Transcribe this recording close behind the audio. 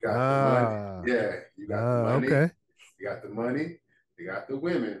Got the money. Yeah, you got the money. Okay. You got the money. They got the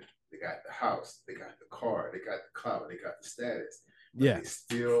women. They got the house. They got the car. They got the clout. They got the status. But Yeah. they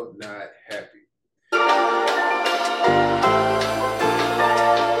still not happy.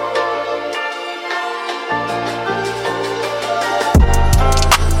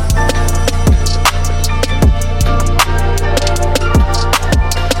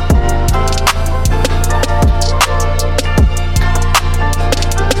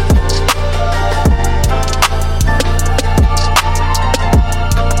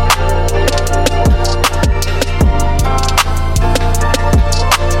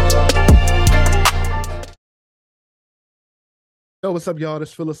 Yo, what's up, y'all?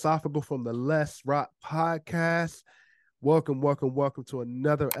 This Philosophical from the Less Rock Podcast. Welcome to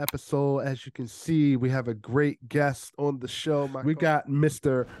another episode. As you can see, we have a great guest on the show. We got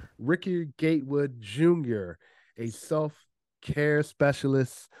Mr. Ricky Gatewood Jr., a self-care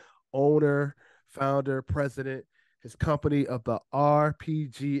specialist, owner, founder, president, his company of the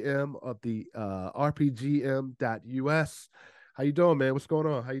RPGM of the RPGM.us. How you doing, man? What's going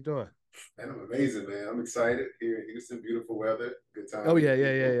on? How you doing? And I'm amazing, man. I'm excited here in Houston. Beautiful weather. Good time Oh with the yeah,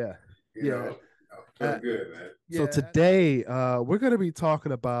 people. You yeah. know, I'm Uh, feeling good, man. So today, we're going to be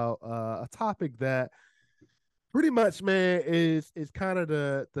talking about a topic that pretty much, man, is kind of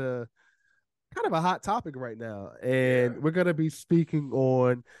the kind of a hot topic right now, Yeah. and we're going to be speaking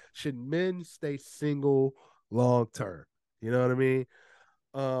on should men stay single long term. You know what I mean?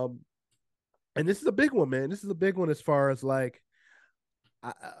 Um, and this is a big one, man. This is a big one as far as like,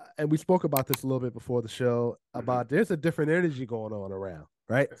 and we spoke about this a little bit before the show Mm-hmm. about there's a different energy going on around,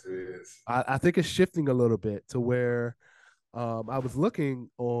 right? Yes, it is. I think it's shifting a little bit to where I was looking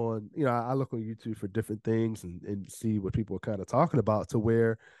on, I look on YouTube for different things and see what people are kind of talking about to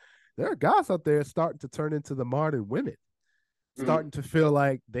where there are guys out there starting to turn into the modern women, Mm-hmm. starting to feel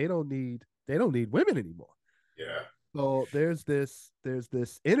like they don't need women anymore. Yeah. So there's this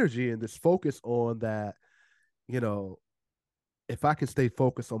energy and this focus on that, you know, if I can stay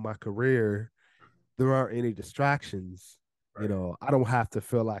focused on my career, there aren't any distractions. Right. I don't have to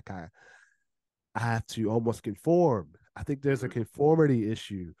feel like I have to almost conform. I think there's a Mm-hmm. conformity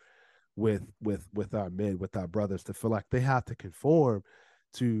issue with our men, with our brothers, to feel like they have to conform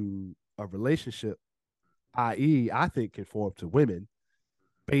to a relationship, i.e., I think conform to women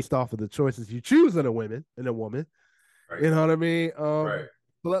based off of the choices you choose in a woman. Right. You know what I mean? Right.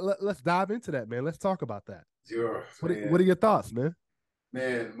 Let's dive into that, man. Let's talk about that. Sure, What are man. your thoughts, man?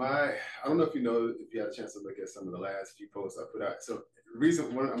 Man, I don't know if you know if you had a chance to look at some of the last few posts I put out. So the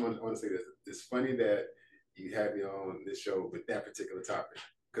reason one, I want to say this: it's funny that you had me on this show with that particular topic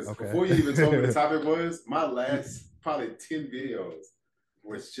because Okay. before you even told me the topic was, my last probably 10 videos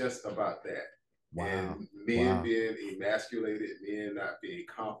was just about that. Wow. And men Wow. being emasculated, men not being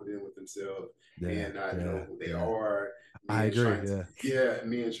confident with themselves, Yeah. men not know Yeah. who they Yeah. are, I men agree. trying to, Yeah. yeah,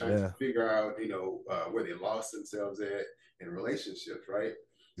 men trying to Yeah. figure out, where they lost themselves at in relationships, right?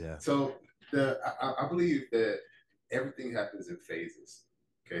 Yeah. So I believe that everything happens in phases.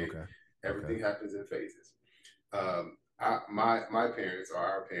 Okay, Okay. Okay. everything happens in phases. My parents or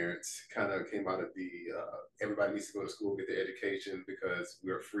our parents kind of came out of the everybody needs to go to school, get their education because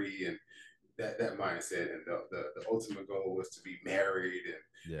we're free and that mindset. And the ultimate goal was to be married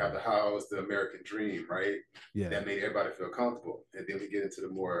and have Yeah. the house, the American dream, right? Yeah. That made everybody feel comfortable. And then we get into the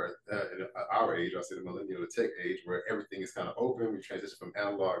more our age, I'll say the millennial, the tech age, where everything is kind of open. We transition from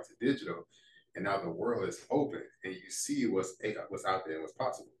analog to digital, and now the world is open, and you see what's out there and what's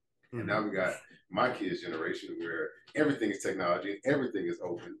possible. And Mm-hmm. now we got my kids' generation where everything is technology and everything is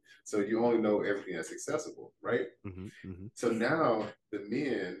open. So you only know everything that's accessible, right? Mm-hmm. Mm-hmm. So now the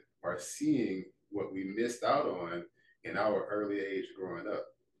men are seeing what we missed out on in our early age growing up.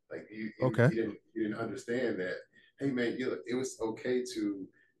 Like Okay. you didn't understand that. Hey man, it was okay to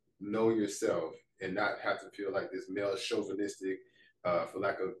know yourself and not have to feel like this male chauvinistic, for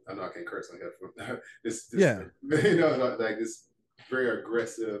lack of I know I can't curse on here for this Yeah. like this very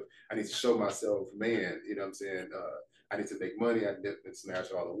aggressive. I need to show myself, man. You know what I'm saying? I need to make money. I need to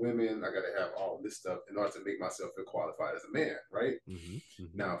snatch all the women. I got to have all this stuff in order to make myself feel qualified as a man, right? Mm-hmm.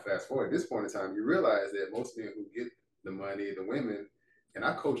 Mm-hmm. Now, fast forward at this point in time, you realize that most men who get the money, the women, and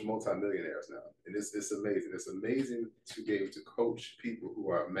I coach multimillionaires now, and it's amazing. It's amazing to be able to coach people who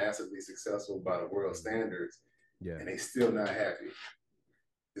are massively successful by the world Mm-hmm. standards, Yeah. and they still not happy.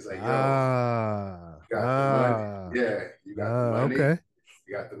 It's like, yo, Ah. you got the money, Ah. yeah, you got the money, Okay.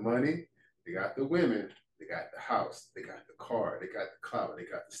 you got the money, they got the women, they got the house, they got the car, they got the clout, they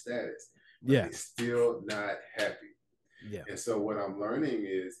got the status, but Yeah. they still not happy. Yeah. And so what I'm learning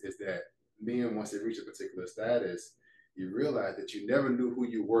is that men, once they reach a particular status, you realize that you never knew who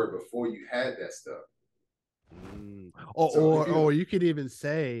you were before you had that stuff. Or you could even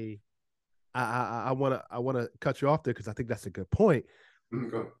say, I wanna cut you off there because I think that's a good point.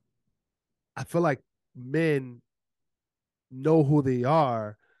 Mm-hmm. I feel like men know who they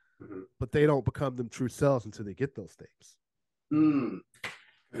are, but they don't become them true selves until they get those things. You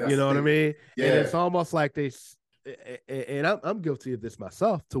know what I mean? Yeah. And it's almost like they, and I'm guilty of this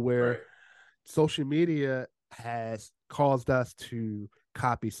myself, to where social media has caused us to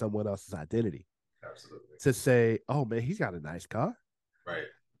copy someone else's identity. Absolutely. To say, oh man, he's got a nice car. Right.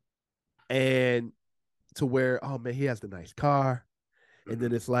 And to where, oh man, he has the nice car. And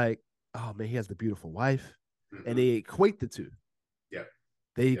then it's like, oh man, he has the beautiful wife. And they equate the two. Yeah.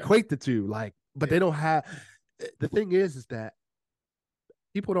 They equate the two, like, but they don't have. The thing is that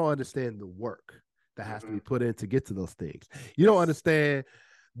people don't understand the work that has to be put in to get to those things. You don't understand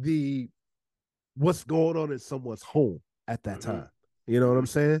what's going on in someone's home at that time. You know what I'm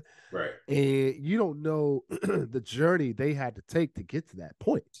saying? Right. And you don't know the journey they had to take to get to that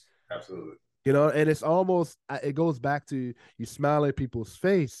point. Absolutely. You know, and it's almost, it goes back to you smile at people's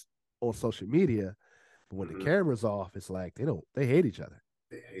face on social media, but when the camera's off, it's like they hate each other.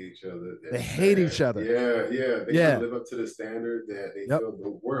 They hate each other. They hate each other. Yeah. They don't live up to the standard that they feel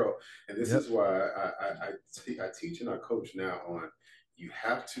the world. And this is why I teach and I coach now on, you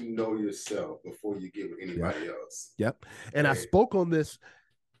have to know yourself before you get with anybody else. Yep. And I spoke on this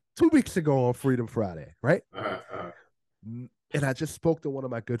 2 weeks ago on Freedom Friday, right? And I just spoke to one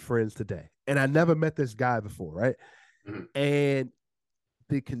of my good friends today. And I never met this guy before, right? And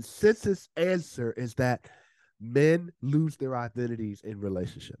the consensus answer is that men lose their identities in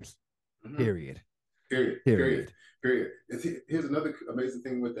relationships. Period. Here's another amazing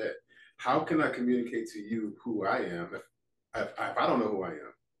thing with that. How can I communicate to you who I am if I don't know who I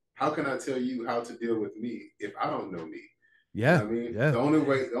am? How can I tell you how to deal with me if I don't know me? Yeah. You know what I mean? Yeah. The only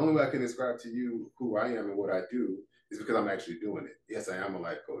way I can describe to you who I am and what I do is because I'm actually doing it. Yes, I am a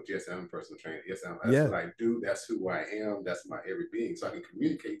life coach. Yes, I am a personal trainer. Yes, that's what I do. That's who I am. That's my every being. So I can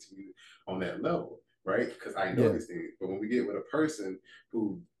communicate to you on that level, right? Because I know these things. But when we get with a person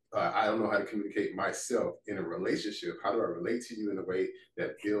who I don't know how to communicate myself in a relationship, how do I relate to you in a way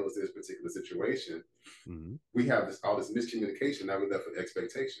that builds this particular situation? We have all this miscommunication. Now we're left with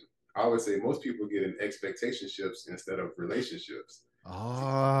expectation. I always say most people get in expectationships instead of relationships. But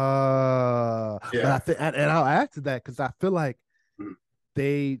I think, and I'll add to that because I feel like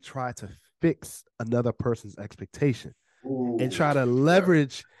they try to fix another person's expectation and try to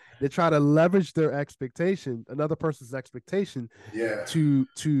leverage. They try to leverage their expectation, another person's expectation, to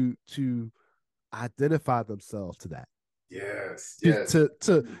identify themselves to that.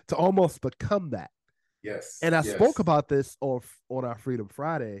 To almost become that. And I spoke about this on our Freedom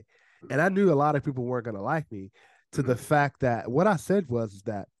Friday, and I knew a lot of people weren't going to like me, to the fact that what I said was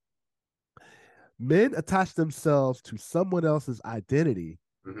that men attach themselves to someone else's identity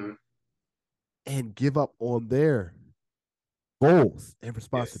and give up on their goals and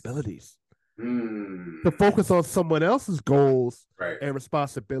responsibilities to focus on someone else's goals and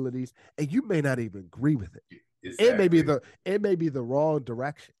responsibilities, and you may not even agree with it. It may be the wrong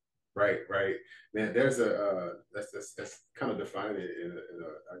direction. Right. Man, there's that's kind of defined it in a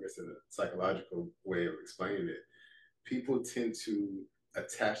psychological way of explaining it. People tend to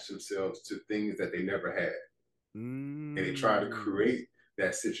attach themselves to things that they never had, and they try to create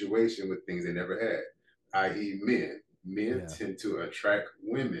that situation with things they never had, i.e., men. Men tend to attract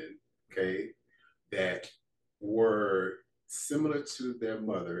women, that were similar to their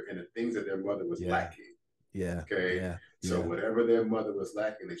mother and the things that their mother was lacking. So whatever their mother was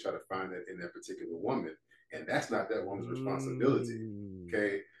lacking, they try to find that in that particular woman, and that's not that woman's responsibility.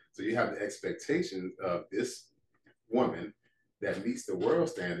 So you have the expectation of this woman that meets the world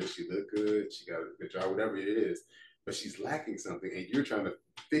standards. She look good, she got a good job, whatever it is, but she's lacking something, and you're trying to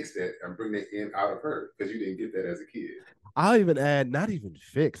fix that and bring that in out of her because you didn't get that as a kid. I'll even add, not even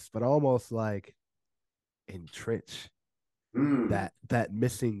fix, but almost like entrench that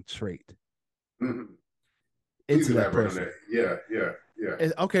missing trait into that person. Yeah.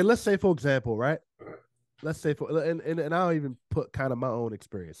 And, okay, let's say, for example, right? Let's say and I'll even put kind of my own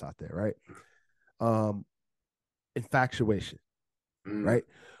experience out there, right? Infatuation, right?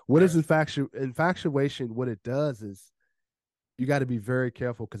 What is infatuation? What it does is you got to be very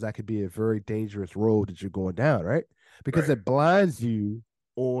careful because that could be a very dangerous road that you're going down, right? Because it blinds you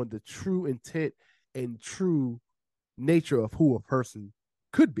on the true intent and true nature of who a person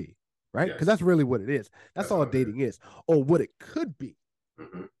could be, right? Because that's really what it is. That's all dating is, or what it could be.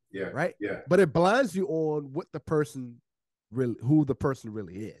 Right. But it blinds you on what the person really, who the person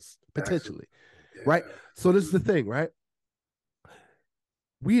really is potentially, right? So this is the thing, right?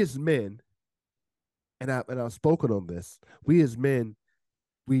 we as men, and I've spoken on this, we as men,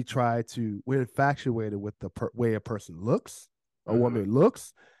 we're infatuated with the way a person looks, a woman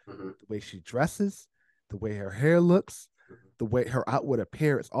looks, the way she dresses, the way her hair looks, the way her outward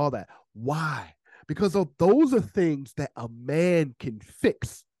appearance, all that. Why? Because those are things that a man can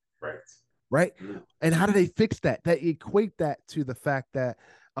fix. Right. And how do they fix that? They equate that to the fact that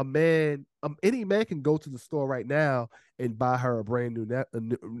a man, any man can go to the store right now and buy her a brand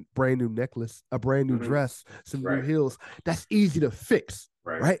new necklace, a brand new dress, some new heels. That's easy to fix.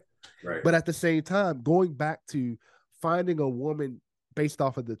 Right. But at the same time, going back to finding a woman based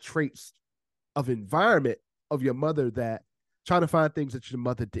off of the traits of environment of your mother, that trying to find things that your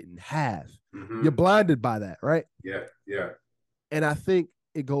mother didn't have, you're blinded by that, right? Yeah. And I think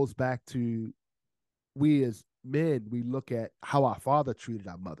it goes back to, we as men, we look at how our father treated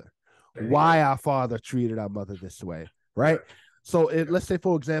our mother, why our father treated our mother this way, right? So let's say,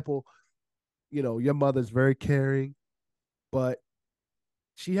 for example, your mother's very caring, but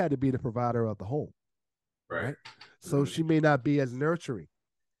she had to be the provider of the home, right? So she may not be as nurturing.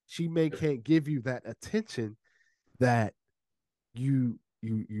 She can't give you that attention that you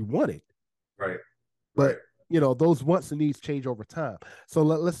wanted, but those wants and needs change over time. So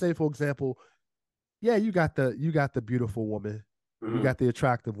let's say, for example, you got the beautiful woman, you got the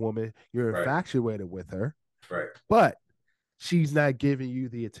attractive woman, you're infatuated with her, but she's not giving you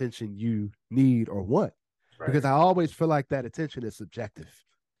the attention you need or want, because I always feel like that attention is subjective.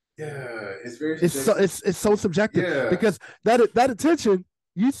 It's very subjective. It's so subjective, because that attention,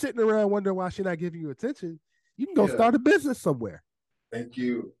 you sitting around wondering why she's not giving you attention, you can go start a business somewhere. Thank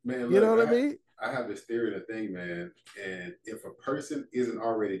you, man. Look, you know what I mean? I have this theory and a thing, man. And if a person isn't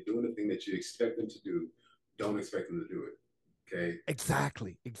already doing the thing that you expect them to do, don't expect them to do it. Okay.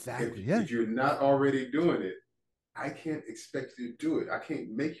 Exactly. If you're not already doing it, I can't expect you to do it. I can't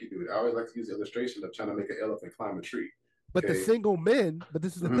make you do it. I always like to use the illustration of trying to make an elephant climb a tree. But the single men, but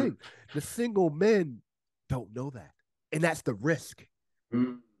this is the thing, the single men don't know that. And that's the risk.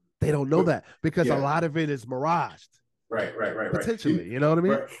 They don't know that, because a lot of it is miraged. Right. Potentially, you know what I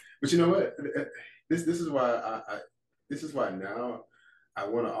mean? But you know what? This is why now I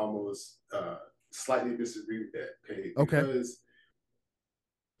want to almost slightly disagree with that. Okay. Because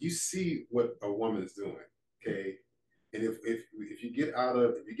you see what a woman's doing. Okay. And if you get out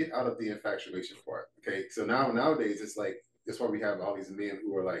of the infatuation part, okay. So nowadays it's like, that's why we have all these men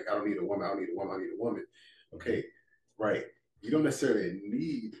who are like, I don't need a woman, I don't need a woman, I need a woman. Okay, right. You don't necessarily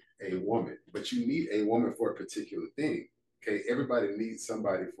need a woman, but you need a woman for a particular thing. Okay, everybody needs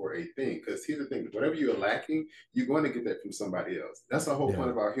somebody for a thing. Because here's the thing: whatever you're lacking, you're going to get that from somebody else. That's the whole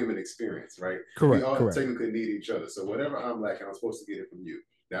point of our human experience, right? Correct. We all technically need each other. So whatever I'm lacking, I'm supposed to get it from you.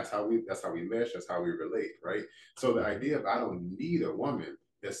 That's how we mesh. That's how we relate, right? So the idea of I don't need a woman,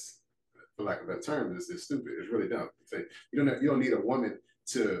 that's, for lack of a better term, is stupid. It's really dumb. Say you don't need a woman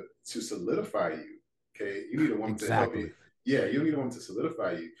to solidify you. Okay, you need a woman to help you. Yeah, you don't need a woman to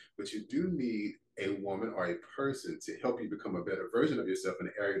solidify you, but you do need a woman or a person to help you become a better version of yourself in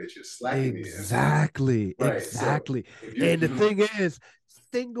the area that you're slacking in. Exactly. So and the thing is,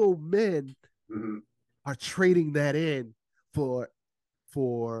 single men are trading that in for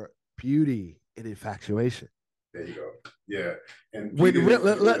beauty and infatuation. There you go. Yeah. And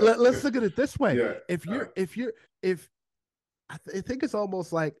let's look at it this way. Yeah. I think it's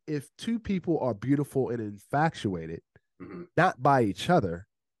almost like if two people are beautiful and infatuated, not by each other,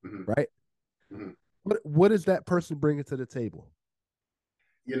 right? What does that person bring to the table?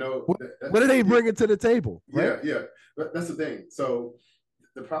 What do they bring to the table? Right? Yeah. But that's the thing. So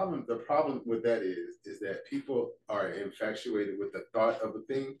the problem with that is that people are infatuated with the thought of a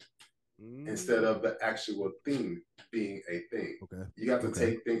thing instead of the actual thing being a thing. You got to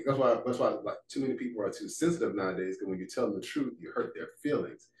take things. That's why like too many people are too sensitive nowadays, because when you tell them the truth, you hurt their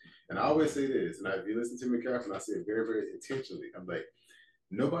feelings. And I always say this, and if you listen to me carefully, I say it very, very intentionally. I'm like,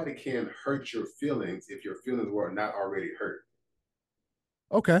 nobody can hurt your feelings if your feelings were not already hurt.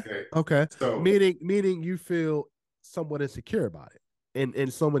 Okay. So meaning you feel somewhat insecure about it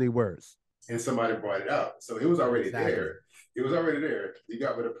in so many words. And somebody brought it out. So it was already there. It was already there. You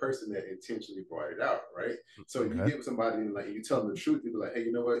got with a person that intentionally brought it out, right? So you get with somebody and like you tell them the truth, you be like, hey,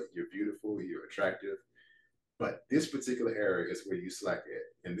 you know what? You're beautiful, you're attractive. But this particular area is where you slack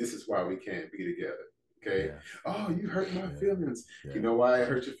at. And this is why we can't be together. Okay. Oh, you hurt my feelings. You know why I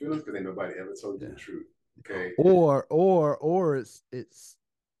hurt your feelings? Because ain't nobody ever told you the truth. Okay. Or it's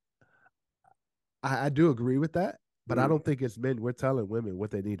I do agree with that, but I don't think it's men. We're telling women what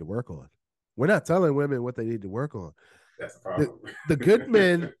they need to work on. We're not telling women what they need to work on. That's the problem. The good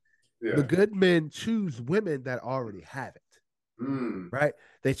men, the good men choose women that already have it. right?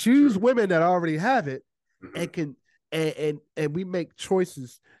 They choose True. women that already have it Mm-hmm. and can and we make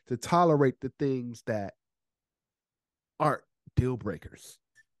choices to tolerate the things that aren't deal breakers.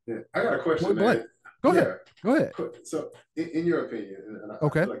 Yeah. I got a question, Point blank. man. Go ahead. Yeah. Go ahead. So, in your opinion, and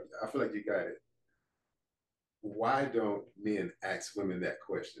Okay. I feel like you got it. Why don't men ask women that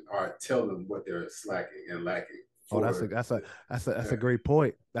question or tell them what they're slacking and lacking Oh, for? that's a great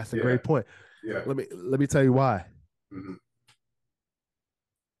point. That's a Yeah. great point. Yeah. Let me tell you why. Mm-hmm.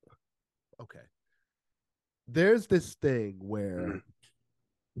 Okay. There's this thing where,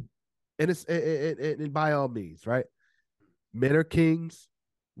 and it's and by all means, right? Men are kings,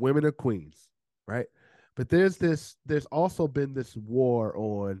 women are queens, right? But there's also been this war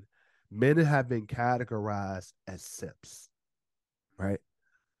on men have been categorized as simps, right?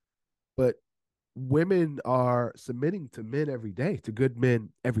 But women are submitting to men every day, to good men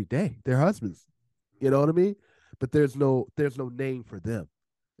every day, their husbands. You know what I mean? But there's no name for them.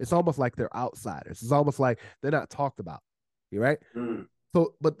 It's almost like they're outsiders. It's almost like they're not talked about. You right? Mm-hmm.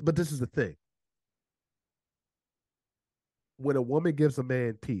 So, but this is the thing. When a woman gives a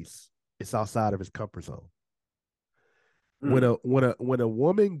man peace, it's outside of his comfort zone. When a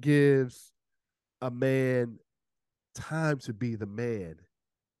woman gives a man time to be the man,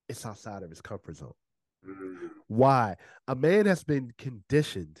 it's outside of his comfort zone. Mm-hmm. Why? A man has been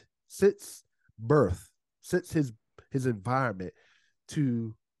conditioned since birth, since his environment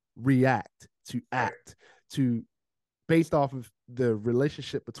to react, to act, to based off of the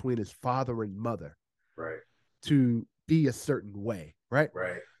relationship between his father and mother, right, to be a certain way, right?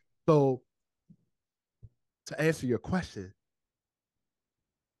 right. So to answer your question,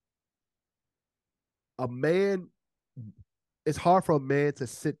 a man, it's hard for a man to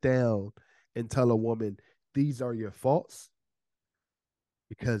sit down and tell a woman, these are your faults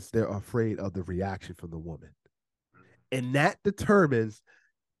because they're afraid of the reaction from the woman. And that determines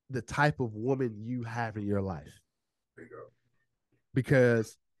the type of woman you have in your life. There you go.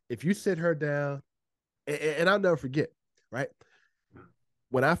 Because if you sit her down, and I'll never forget, right?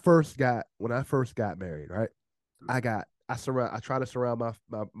 When I first got married, right? I try to surround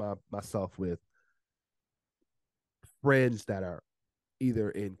myself with friends that are either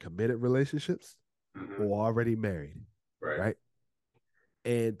in committed relationships or already married, right?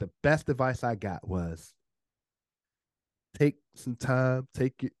 And the best advice I got was take some time,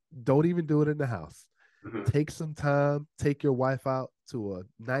 don't even do it in the house. Take some time, take your wife out to a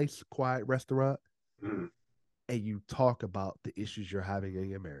nice, quiet restaurant, and you talk about the issues you're having in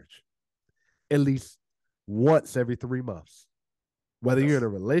your marriage. At least once every 3 months. Whether you're in a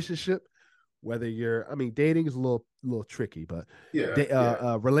relationship, dating is a little tricky, but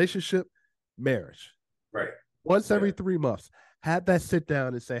relationship, marriage, right? Once every 3 months, have that sit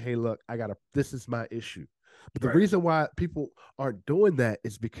down and say, "Hey, look, this is my issue." But the reason why people aren't doing that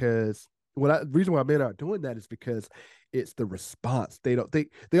is because the reason why men aren't doing that is because it's the response. They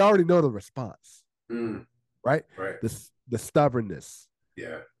already know the response, right? Right. The stubbornness,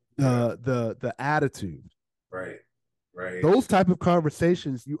 the attitude, right. Those type of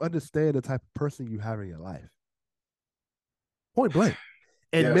conversations, you understand the type of person you have in your life. Point blank.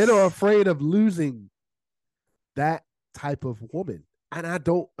 And men are afraid of losing that type of woman. And I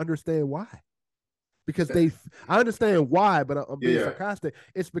don't understand why. Because I understand why, but I'm being sarcastic.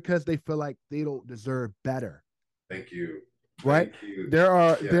 It's because they feel like they don't deserve better. Thank you. Right? Thank you.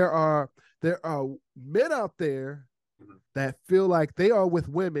 There are men out there that feel like they are with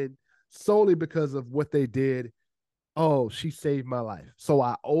women solely because of what they did. Oh, she saved my life, so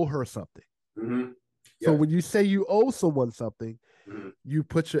I owe her something. So when you say you owe someone something, you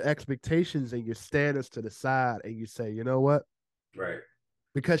put your expectations and your standards to the side and you say, you know what? Right.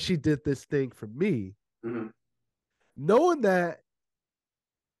 Because she did this thing for me, knowing that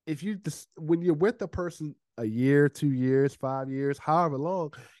when you're with a person a year, 2 years, 5 years, however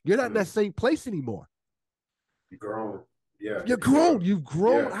long, you're not in that same place anymore. You've grown. Yeah. You're grown. You've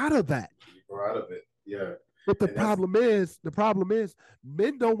grown out of that. You grow out of it. Yeah. But the problem is,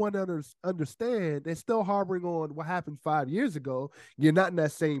 men don't want to understand. They're still harboring on what happened 5 years ago. You're not in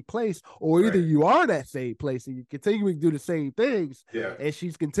that same place, or either you are in that same place and you're continuing to do the same things. Yeah. And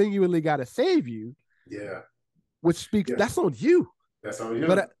she's continually got to save you. Yeah. Which speaks, that's on you. That's on you.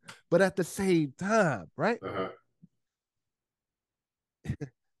 But at the same time, right?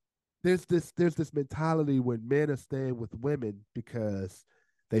 There's this mentality when men are staying with women because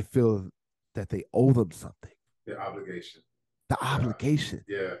they feel that they owe them something. The obligation. The obligation.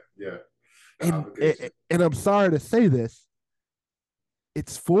 Yeah. And I'm sorry to say this,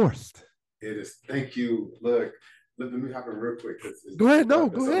 it's forced. It is. Thank you. Look, let me hop in real quick. Go ahead. No,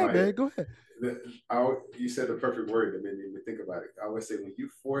 go ahead, man. Go ahead. You said the perfect word that made me think about it. I always say when you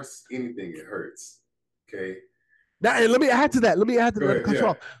force anything, it hurts. Okay. Now, and let me add to that. Let me cut you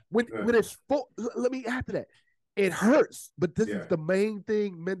off. When it's full, let me add to that. It hurts, but this is the main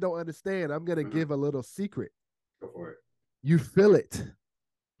thing men don't understand. I'm gonna give a little secret. Go for it. You feel it.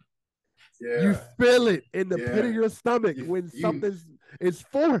 Yeah. You feel it in the pit of your stomach when something is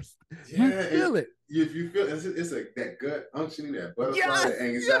forced. Yeah, you feel it. If you feel it's like that gut unctioning, that butterfly, that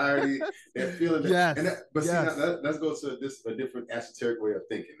anxiety, that feeling. But see, now, let's go to a different esoteric way of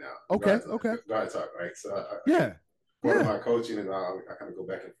thinking now. Okay. God talk, right? So part of my coaching is I kind of go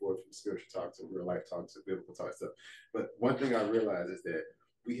back and forth from spiritual talk to real life talk to biblical talk stuff. But one thing I realize is that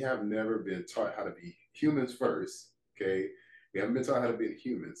we have never been taught how to be humans first. Okay. We haven't been taught how to be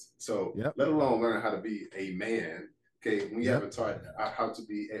humans. So let alone learn how to be a man. Okay, we haven't taught how to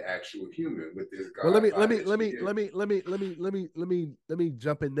be an actual human with this God. Well, let me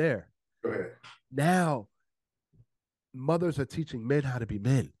jump in there. Go ahead. Now, mothers are teaching men how to be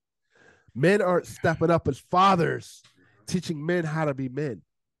men. Men aren't stepping up as fathers, teaching men how to be men.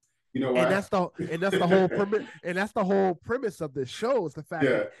 You know why? And that's the whole premise. And that's the whole premise of this show is the fact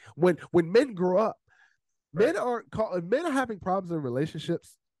that when men grow up, men are having problems in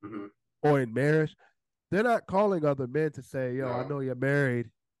relationships or in marriage. They're not calling other men to say, yo, I know you're married.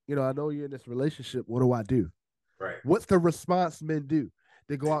 You know, I know you're in this relationship. What do I do? Right. What's the response men do?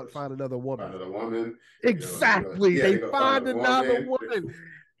 They go out and find another woman. Exactly. They find another woman.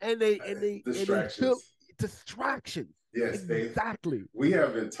 And they distractions. Distraction. Yes, exactly. We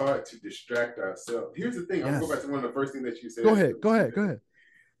have been taught to distract ourselves. Here's the thing. I'm gonna go back to one of the first things that you said. Go ahead.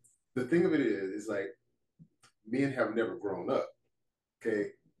 The thing of it is like men have never grown up.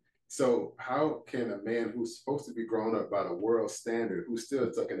 Okay. So how can a man who's supposed to be grown up by the world standard, who's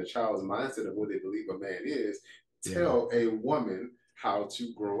still stuck in a child's mindset of what they believe a man is, tell a woman how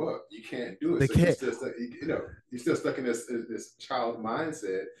to grow up? You can't do it. They can't. You're still stuck in this child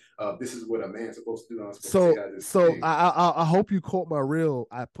mindset of this is what a man's supposed to do. So I hope you caught my reel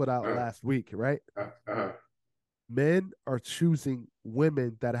I put out last week, right? Men are choosing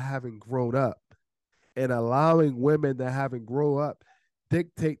women that haven't grown up and allowing women that haven't grown up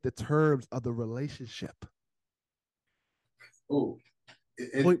dictate the terms of the relationship. Oh,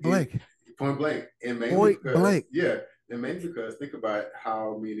 point blank. And mainly because think about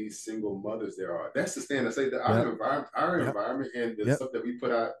how many single mothers there are. That's the standard. Say that our environment and the stuff that we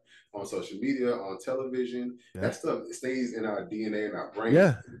put out on social media, on television, that stuff stays in our DNA and our brain.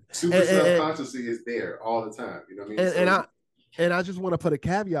 Yeah. Super subconsciously is there all the time. You know what I mean? And I just want to put a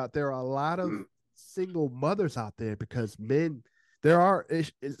caveat. There are a lot of single mothers out there because men. There are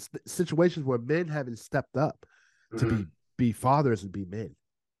situations where men haven't stepped up to be fathers and be men.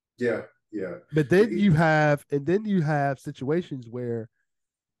 Yeah. But then you have situations where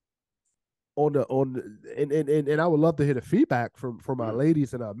and I would love to hear the feedback from our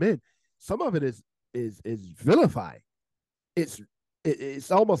ladies and our men. Some of it is vilifying.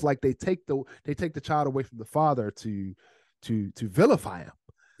 It's almost like they take the child away from the father to vilify him,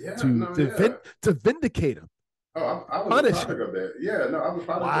 to vindicate him. Oh, I was a product of that. Yeah, no, I was a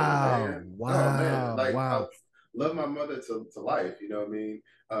product of it, man. Wow. I love my mother to life. You know what I mean?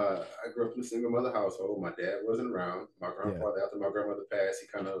 I grew up in a single mother household. My dad wasn't around. My grandfather, after my grandmother passed, he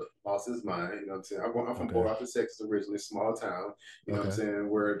kind of lost his mind. You know what I'm saying? I'm from Port Arthur, Texas, originally, small town. You know what I'm saying?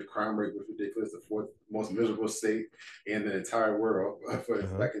 Where the crime rate was ridiculous, the fourth most miserable state in the entire world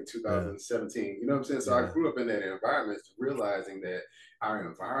back in 2017. You know what I'm saying? So I grew up in that environment, realizing that our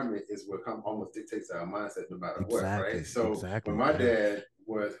environment is what almost dictates our mindset no matter what, right? So when my dad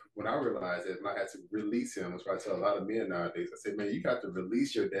when I realized that, and I had to release him, that's why I tell a lot of men nowadays, I said, man, you got to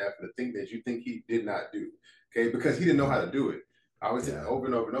release your dad for the thing that you think he did not do, okay? Because he didn't know how to do it. I always say over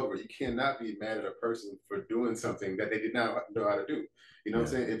and over and over, you cannot be mad at a person for doing something that they did not know how to do. You know what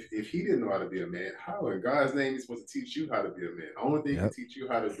I'm saying? If he didn't know how to be a man, how in God's name is supposed to teach you how to be a man? The only thing he can teach you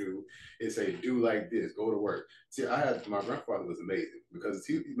how to do is say, do like this, go to work. See, my grandfather was amazing because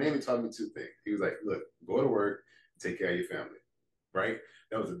he mainly taught me two things. He was like, look, go to work, take care of your family, right?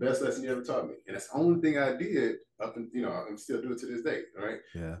 That was the best lesson he ever taught me. And that's the only thing I did I'm still doing it to this day, right?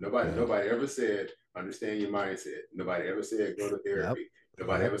 Yeah. Nobody ever said, understand your mindset. Nobody ever said, go to therapy.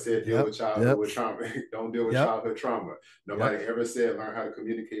 Nobody ever said deal with childhood with trauma. Don't deal with childhood trauma. Nobody ever said learn how to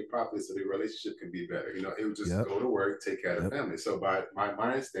communicate properly so the relationship can be better. You know, it was just go to work, take care of the family. So by my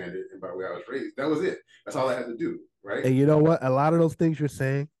mind standard and by the way I was raised, that was it. That's all I had to do, right? And you know what? A lot of those things you're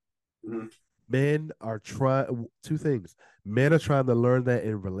saying, men are trying two things. Men are trying to learn that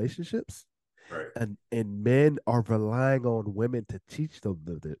in relationships, right? And men are relying on women to teach them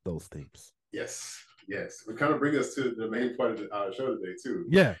those things. Yes. Yes, we kind of bring us to the main part of our show today too.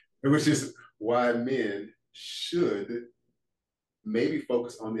 Yeah, which is why men should maybe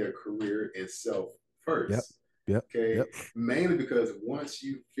focus on their career and self yep, first. yep, Okay, yep. mainly because once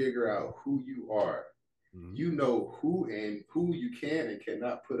you figure out who you are, you know who you can and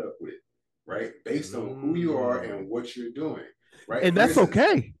cannot put up with, right? Based on who you are and what you're doing, right? And For that's instance,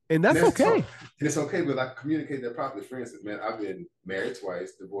 okay. And that's okay. and it's okay, but I communicate that properly. For instance, man, I've been married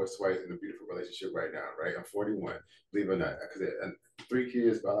twice, divorced twice, in a beautiful relationship right now, right? I'm 41, believe it or not, because 3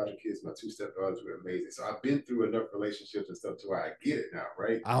 kids, biological kids, my 2 stepdaughters were amazing. So I've been through enough relationships and stuff to where I get it now,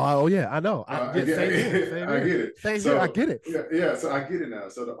 right? Oh yeah, I know. I get, Same here. Same I here. get it. Same here. I So get it. yeah, so I get it now.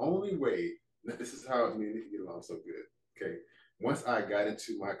 So the only way, this is how me and Nikki get along so good. Okay, once I got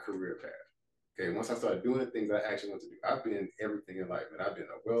into my career path. Okay, once I started doing the things I actually want to do, I've been everything in life, man. I've been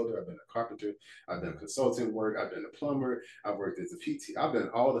a welder, I've been a carpenter, I've done consulting work, I've been a plumber, I've worked as a PT, I've done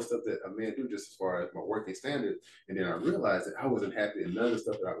all the stuff that a man do just as far as my working standards. And then I realized that I wasn't happy in none of the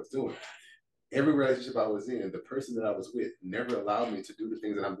stuff that I was doing. Every relationship I was in, the person that I was with never allowed me to do the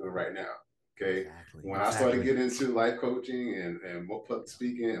things that I'm doing right now. Okay. When I started getting into life coaching and more public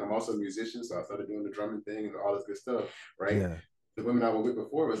speaking, and I'm also a musician, so I started doing the drumming thing and all this good stuff, right? Yeah. The women I was with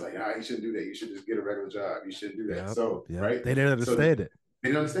before was like, you shouldn't do that. You should just get a regular job. You shouldn't do that. So, right? They didn't understand it. They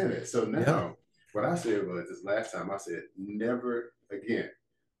didn't understand it. So now, what I said was this last time, I said, never again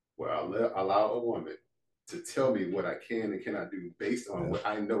will I allow a woman to tell me what I can and cannot do based on what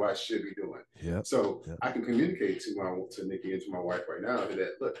I know I should be doing. So I can communicate to Nikki and to my wife right now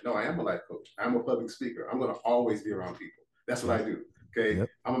that, look, no, I am a life coach. I'm a public speaker. I'm going to always be around people. That's what I do. Okay.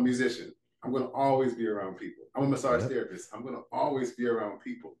 I'm a musician. I'm going to always be around people. I'm a massage therapist. I'm going to always be around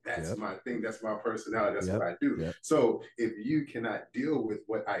people. That's my thing. That's my personality. That's what I do. So if you cannot deal with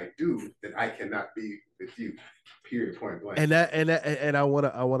what I do, then I cannot be with you. Period. Point blank. And I want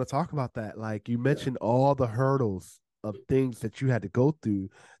to talk about that. Like you mentioned all the hurdles of things that you had to go through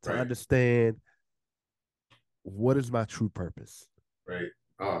to understand what is my true purpose. Right.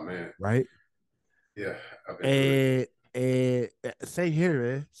 Oh man. Right. Yeah. And same here,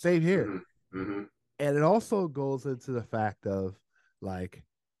 man. Same here. Mm-hmm. And it also goes into the fact of like,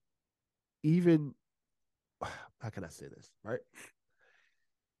 even, how can I say this, right?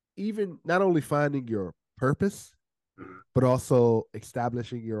 Even not only finding your purpose, but also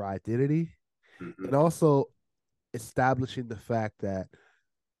establishing your identity, and also establishing the fact that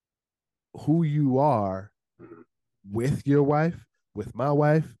who you are with your wife, with my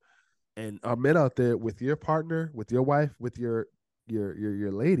wife, and our men out there with your partner, with your wife, with your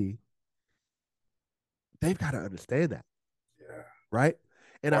lady, they've got to understand that. Yeah. Right.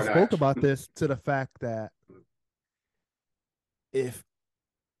 And I spoke about this to the fact that if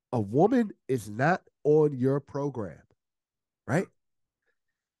a woman is not on your program, right,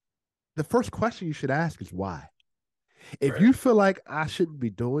 the first question you should ask is why. If you feel like I shouldn't be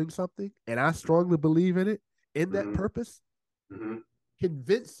doing something and I strongly believe in it, in that purpose,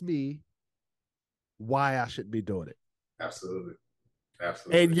 convince me why I shouldn't be doing it. Absolutely.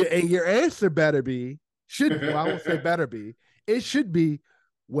 And your answer better be, I won't say better be, it should be,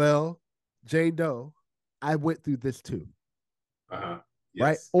 well, Jane Doe, I went through this too. Yes.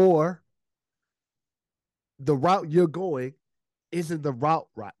 Right? Or the route you're going isn't the right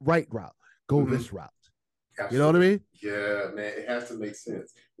route. Go this route. Absolutely. You know what I mean? Yeah, man. It has to make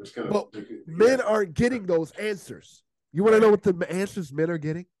sense. Which kind of men aren't getting those answers. You want to know what the answers men are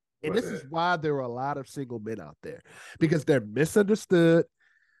getting? And this is why there are a lot of single men out there, because they're misunderstood.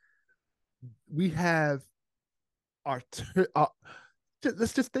 We have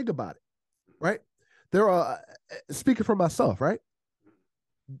let's just think about it, right? There are, speaking for myself, right?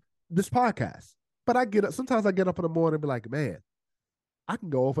 This podcast, but sometimes I get up in the morning and be like, man, I can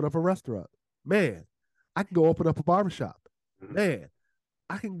go open up a restaurant. Man, I can go open up a barbershop. Man,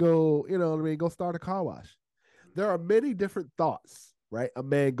 I can go, go start a car wash. There are many different thoughts, right? A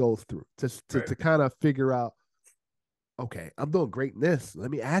man goes through to kind of figure out, okay, I'm doing great in this.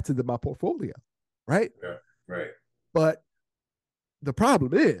 Let me add to my portfolio, right? Yeah, right. But the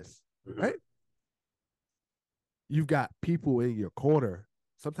problem is, right? You've got people in your corner,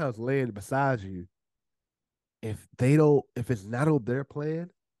 sometimes laying beside you. If it's not on their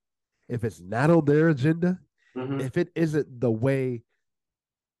plan, if it's not on their agenda, if it isn't the way,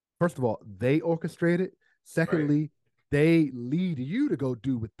 first of all, they orchestrate it. Secondly, they lead you to go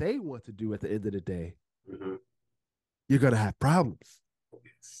do what they want to do at the end of the day. You're going to have problems.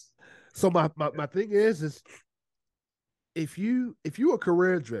 So my thing is if you are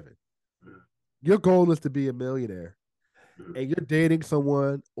career driven, your goal is to be a millionaire, and you're dating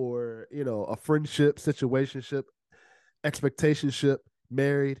someone, or a friendship, situationship, expectationship,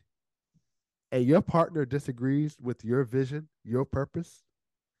 married, and your partner disagrees with your vision, your purpose,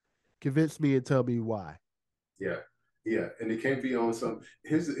 convince me and tell me why. Yeah, yeah, and it can't be on some.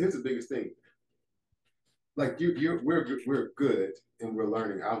 Here's the biggest thing. Like we're good and we're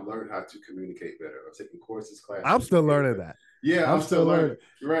learning. I've learned how to communicate better. I'm taking courses, I'm classes to still get learning better. that. Yeah, I'm I'm still still learning.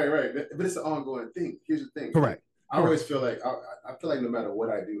 learning. Right. But it's an ongoing thing. Here's the thing. Like Correct. I always feel like I feel like no matter what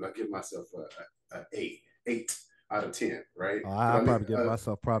I do, I give myself a eight out of 10. Right? I'll probably give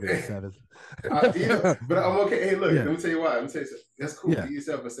myself probably a 7. But I'm okay. Hey, look, Yeah. let me tell you why. Let me tell you something. That's cool. Yeah. Give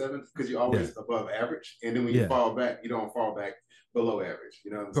yourself a 7 because you're always above average. And then when you Yeah. fall back, you don't fall back below average.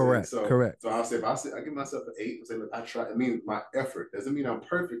 You know what I'm Correct. saying? So, Correct. so I'll say if I give myself an 8, say, look, I try. It means my effort doesn't mean I'm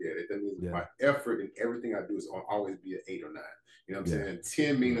perfect at it. That means my effort and everything I do is always be an 8 or 9. You know what I'm saying?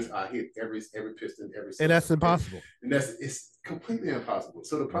 10 means I hit every piston, every cylinder. And that's impossible. And it's completely impossible.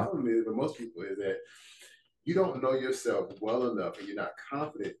 So the problem is with most people is that you don't know yourself well enough and you're not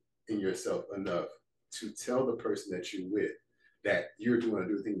confident in yourself enough to tell the person that you're with that you're doing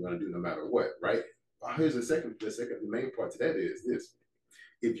the thing you're going to do no matter what, right? Here's the main part to that is this.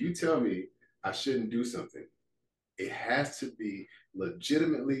 If you tell me I shouldn't do something, it has to be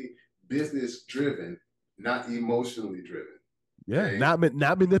legitimately business driven, not emotionally driven. Yeah, okay?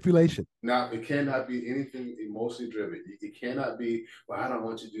 not manipulation. It cannot be anything emotionally driven. It cannot be, well, I don't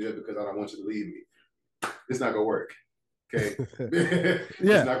want you to do that because I don't want you to leave me. It's not gonna work. Okay.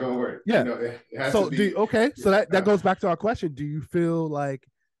 It's not gonna work. Yeah. You know, it has to be. So that goes back to our question. Do you feel like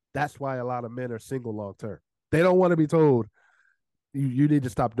that's why a lot of men are single long term? They don't want to be told you need to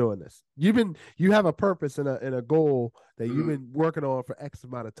stop doing this. You have a purpose and a goal that you've been working on for X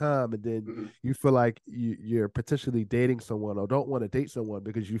amount of time, and then you feel like you're potentially dating someone or don't want to date someone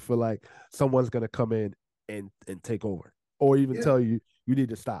because you feel like someone's gonna come in and take over, or even tell you need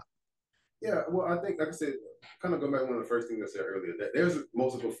to stop. Yeah, well, I think, like I said, kind of go back to one of the first things I said earlier, that there's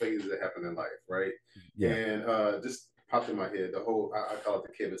multiple phases that happen in life, right? Yeah. And just popped in my head the whole, I call it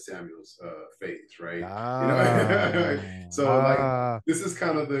the Kevin Samuels phase, right? Like this is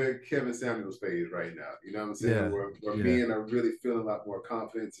kind of the Kevin Samuels phase right now. You know what I'm saying? Where men are really feeling a lot more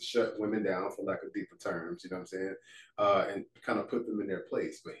confident to shut women down, for lack of deeper terms. You know what I'm saying? And kind of put them in their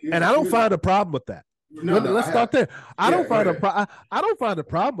place. But I don't find a problem with that. Let's start there. I don't find a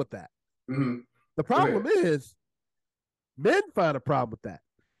problem with that. Mm-hmm. The problem is men find a problem with that.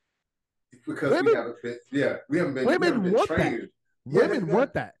 Because we haven't been trained. Women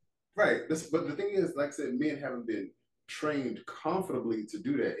want that. Right. But the thing is, like I said, men haven't been trained comfortably to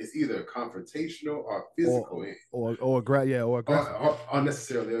do that. It's either confrontational or physical, or aggressive, or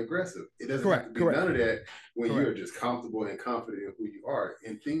unnecessarily aggressive. It doesn't have to be none of that when you're just comfortable and confident in who you are,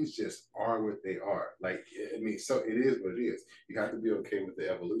 and things just are what they are. Like, I mean, so it is what it is. You have to be okay with the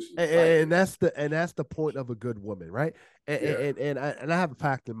evolution, and that's the point of a good woman, right? And I have a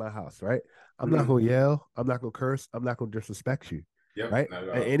pact in my house, right? I'm not gonna yell, I'm not gonna curse, I'm not gonna disrespect you, right?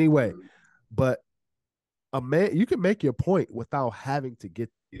 Anyway, but a man, you can make your point without having to get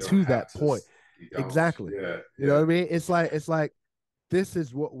to that point. Exactly. You know what I mean? It's like this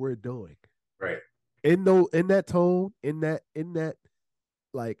is what we're doing. Right. In that tone, in that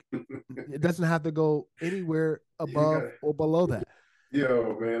like it doesn't have to go anywhere above or below that.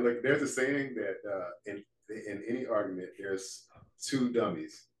 Yo, man, look, there's a saying that in any argument, there's two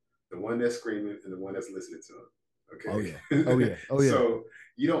dummies. The one that's screaming and the one that's listening to him. Okay. Oh yeah. So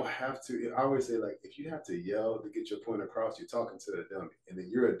you don't have to. I always say, like, if you have to yell to get your point across, you're talking to a dummy, and then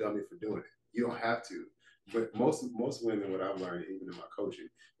you're a dummy for doing it. You don't have to. But most women, what I've learned, even in my coaching,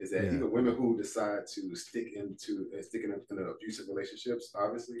 is that even women who decide to stick in abusive relationships,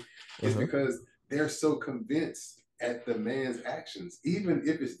 obviously, is because they're so convinced at the man's actions, even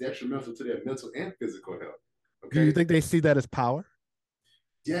if it's detrimental to their mental and physical health. Okay. Do you think they see that as power?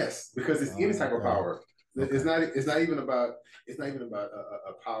 Yes, because it's any type of power. Okay. It's not even about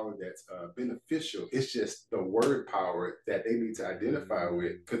a power that's beneficial. It's just the word power that they need to identify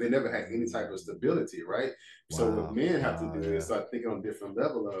with, because they never had any type of stability, right? Wow. So what men have to do is start thinking on a different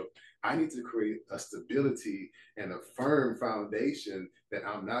level of, I need to create a stability and a firm foundation that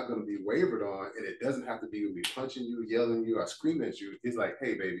I'm not going to be wavered on, and it doesn't have to be me punching you, yelling you, or screaming at you. It's like,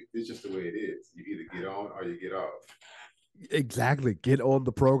 hey, baby, it's just the way it is. You either get on or you get off. Exactly. Get on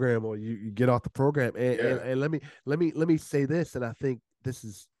the program or you get off the program. And let me say this, and I think this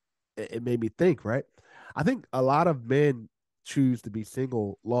is, it made me think, right? I think a lot of men choose to be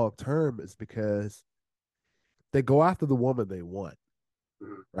single long term is because they go after the woman they want,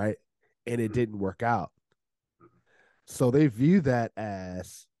 right? And it didn't work out. So they view that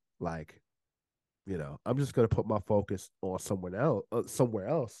as like, I'm just going to put my focus on somewhere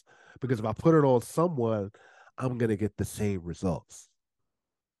else, because if I put it on someone, I'm going to get the same results.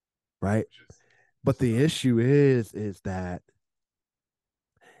 Right. But the issue is that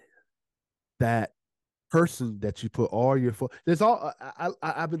person that you put all your there's all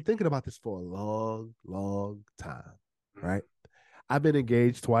I've been thinking about this for a long time, right? I've been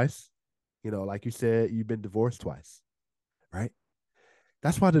engaged twice. Like you said, you've been divorced twice, right?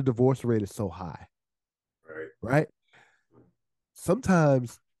 That's why the divorce rate is so high, Right. right?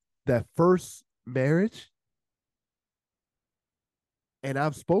 Sometimes that first marriage, and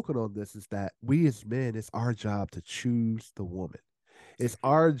I've spoken on this, is that we as men, it's our job to choose the woman. It's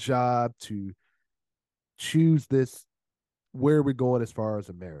our job to choose this, where we're going as far as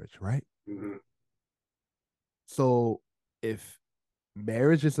a marriage, right? Mm-hmm. So if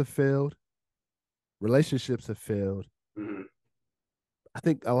marriages have failed, relationships have failed, Mm-hmm. I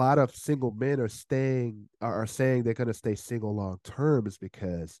think a lot of single men are saying they're gonna stay single long term is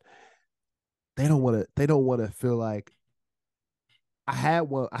because they don't want to feel like I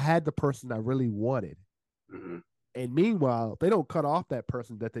had the person I really wanted. Mm-hmm. And meanwhile, they don't cut off that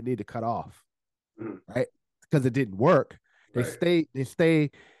person that they need to cut off, Mm-hmm. right? Because it didn't work. They Right.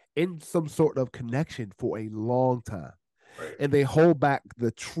 stay in some sort of connection for a long time. Right. And they hold back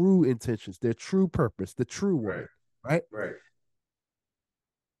the true intentions, their true purpose, the true Right. woman, right? Right.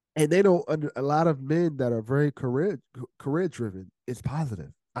 And they don't under a lot of men that are very career driven is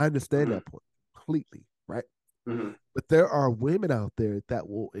positive. I understand Mm-hmm. that point completely, right? Mm-hmm. But there are women out there that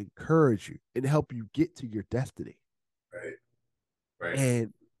will encourage you and help you get to your destiny. Right. Right.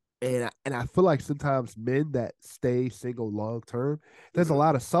 And I feel like sometimes men that stay single long term, there's a Mm-hmm.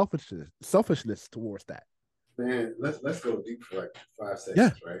 lot of selfishness towards that. Man, let's go deep for like Yeah, 5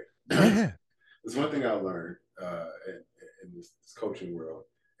 seconds, right? yeah, There's one thing I learned in this coaching world,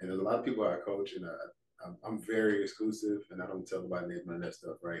 and there's a lot of people I coach, and I'm very exclusive, and I don't tell nobody none of that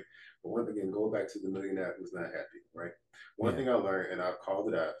stuff, right? But one thing, again, go back to the millionaire who's not happy, right? One yeah. thing I learned, and I've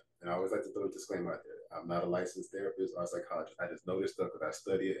called it out, and I always like to throw a disclaimer out there. I'm not a licensed therapist or a psychologist. I just know this stuff because I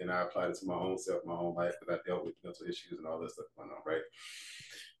study it and I apply it to my own self, my own life, because I dealt with mental issues and all this stuff going on, right?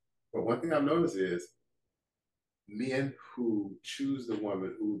 But one thing I've noticed is men who choose the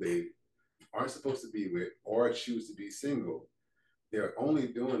woman who they aren't supposed to be with or choose to be single, they're only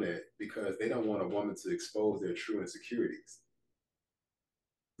doing it because they don't want a woman to expose their true insecurities.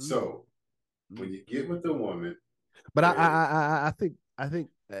 Mm, So mm. when you get with a woman, But I, I, there, I, I think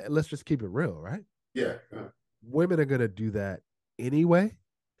let's just keep it real, right? yeah, Women are gonna do that anyway,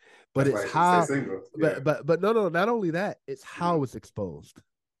 but that's it's why I should stay how, single. Yeah, but no, not only that, it's mm-hmm. how it's exposed.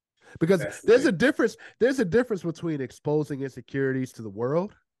 Because That's the there's a thing. difference. There's a difference between exposing insecurities to the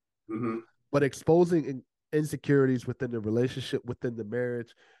world, Mm-hmm. but exposing insecurities within the relationship, within the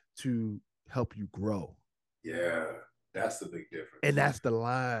marriage, to help you grow. Yeah, that's the big And difference. that's the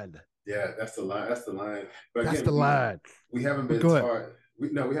line. Yeah, that's the line. That's the line. But That's again, the we line. we haven't But been go ahead. taught.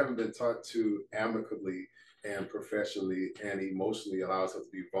 We haven't been taught to amicably and professionally and emotionally allow ourselves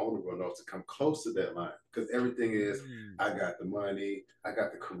to be vulnerable enough to come close to that line. Because everything is, Mm. I got the money, I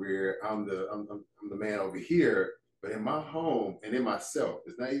got the career, I'm the man over here. But in my home and in myself,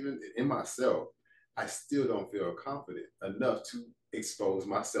 it's not even in myself. I still don't feel confident enough to expose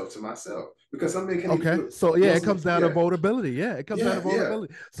myself to myself because some men can't even Okay. do it. So yeah, it Most comes men, down to yeah, vulnerability. Yeah, it comes down to yeah, yeah.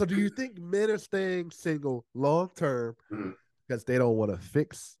 vulnerability. So do you think men are staying single long term Mhm. because they don't want to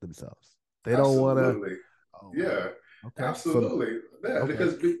fix themselves? They don't want to. Absolutely. Oh Yeah. wow. Okay. So Absolutely. Yeah.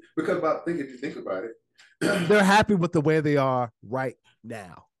 okay. Because about think if you think about it, They're happy with the way they are right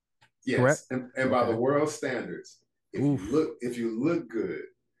now. Correct? yes. And by the Okay. world standards, Oof. if you look good,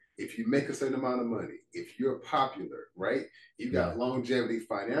 if you make a certain amount of money, if you're popular, right? You Yeah. got longevity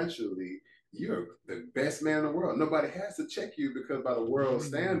financially, you're the best man in the world. Nobody has to check you because by the world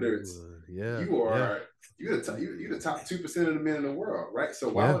standards, Yeah. you Yeah. are you're the top 2% of the men in the world, right? So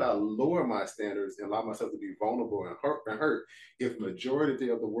why Yeah. would I lower my standards and allow myself to be vulnerable and hurt if majority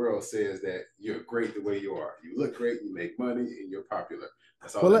of the world says that you're great the way you are? You look great, you make money, and you're popular.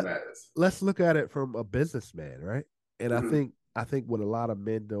 That's all Well, that matters. let's look at it from a businessman, right? And I Mm-hmm. think I think what a lot of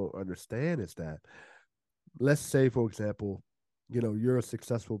men don't understand is that, let's say, for example, you're a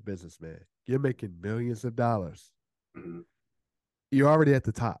successful businessman. You're making millions of dollars. Mm-hmm. You're already at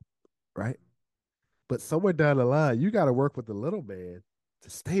the top, right? But somewhere down the line, you got to work with the little man to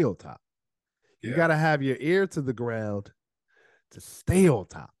stay on top. You Yeah. got to have your ear to the ground to stay on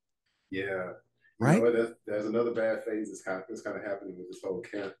top, Yeah. You know right? what? There's another bad phase that's kind of happening with this whole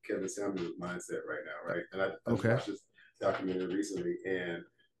Kevin Samuels mindset right now, right? And I just Okay. watched this documentary recently, and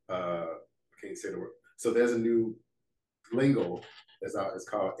I can't say the word. So there's a new lingo that's out. It's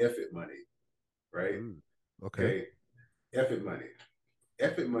called F it money, right? Okay. Okay, F it money.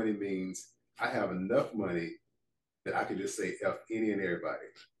 F it money means I have enough money that I can just say F any and everybody.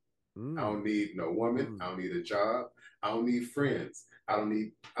 I don't need no woman. I don't need a job. I don't need friends. I don't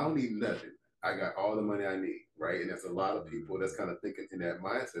need nothing. I got all the money I need, right? And there's a lot of people that's kind of thinking in that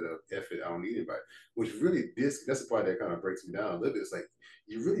mindset of F it, I don't need anybody. Which really that's the part that kind of breaks me down a little bit. It's like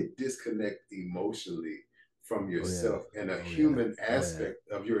you really disconnect emotionally from yourself and a human aspect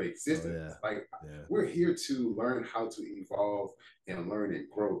of your existence. Like we're here to learn how to evolve and learn and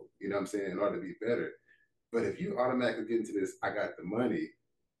grow, you know what I'm saying, in order to be better. But if you automatically get into this, I got the money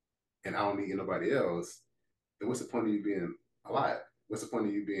and I don't need anybody else, then what's the point of you being alive? What's the point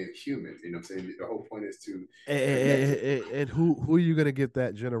of you being human? You know what I'm saying? The whole point is to and who are you gonna give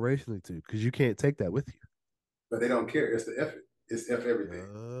that generationally to? Because you can't take that with you. But they don't care. It's the effort. It's F everything.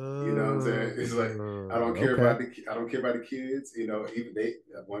 You know what I'm saying? It's like I don't care about the kids. You know, even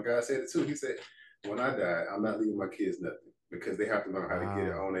one guy said it too. He said, when I die, I'm not leaving my kids nothing because they have to learn how to get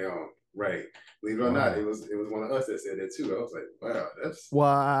it on their own. Right. Believe it or not, it was one of us that said that too. I was like, wow, that's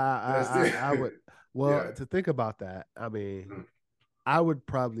I would to think about that, I mean, I would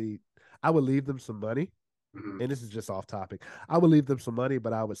leave them some money. And this is just off topic. I would leave them some money,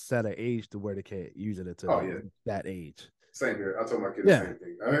 but I would set an age to where they can't use it until that age. Same here. I told my kids the same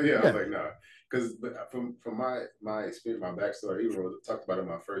thing. I was like, nah, because from my experience, my backstory, even though I talked about it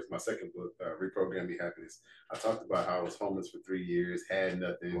in my second book, Reprogram Me Happiness. I talked about how I was homeless for 3 years, had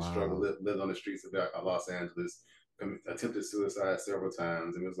nothing, struggled, lived on the streets of Los Angeles, attempted suicide several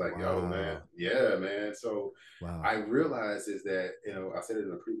times, and it was like, yo, man, yeah, man. So I realized is that, you know, I said it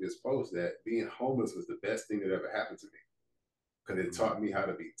in a previous post that being homeless was the best thing that ever happened to me because it taught me how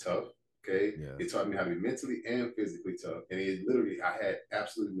to be tough. Okay. Yeah. It taught me how to be mentally and physically tough. And it literally, I had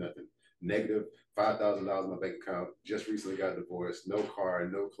absolutely nothing. Negative $5,000 in my bank account. Just recently got divorced. No car,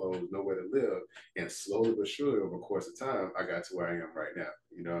 no clothes, nowhere to live. And slowly but surely over the course of time, I got to where I am right now.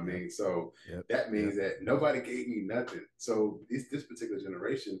 You know what I mean? So that means that nobody gave me nothing. So this particular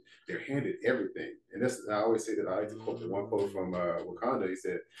generation, they're handed everything. And I always say that I like to quote the one quote from Wakanda. He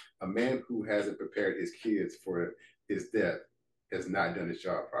said, "A man who hasn't prepared his kids for his death has not done his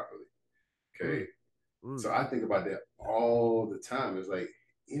job properly." Okay. So I think about that all the time. It's like,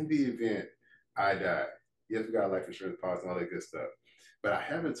 in the event I die, yes, we got life insurance policy and all that good stuff, but I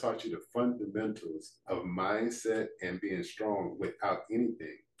haven't taught you the fundamentals of mindset and being strong without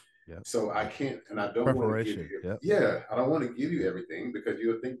anything. So I can't, and I don't want to give you, I don't want to give you everything because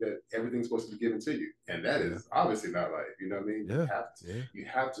you'll think that everything's supposed to be given to you. And that is obviously not life. You know what I mean? You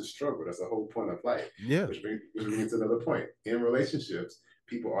have to struggle. That's the whole point of life. Which brings me to another point. In relationships,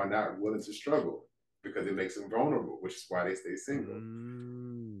 people are not willing to struggle because it makes them vulnerable, which is why they stay single.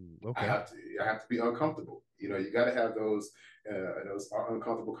 I have to be uncomfortable. You know, you got to have those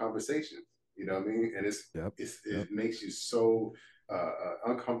uncomfortable conversations. You know what I mean? And it makes you so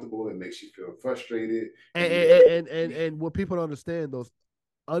uncomfortable. It makes you feel frustrated. And what people don't understand, those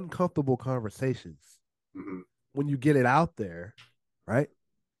uncomfortable conversations, when you get it out there, right?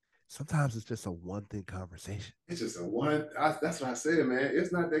 Sometimes it's just a one thing conversation. It's just a one. That's what I said, man.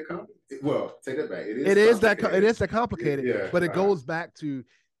 It's not that complicated. Well, take that back. It is that complicated. But it goes back to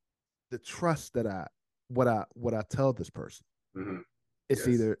the trust that what I tell this person. It's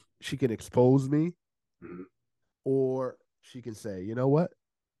either she can expose me, or she can say, you know what,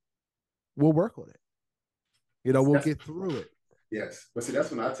 we'll work on it. You know, we'll get through it. Yes, but see,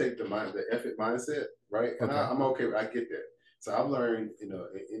 that's when I take the effort mindset, right? And I'm okay. I get that. So I've learned, you know,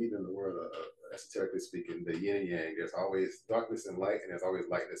 and even in the world of esoterically speaking, the yin and yang, there's always darkness and light, and there's always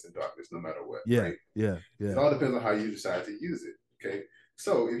lightness and darkness, no matter what. Right? It all depends on how you decide to use it. Okay.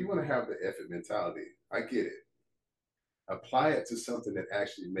 So if you want to have the effort mentality, I get it. Apply it to something that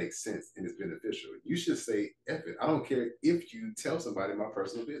actually makes sense and is beneficial. You should say, F it. I don't care if you tell somebody my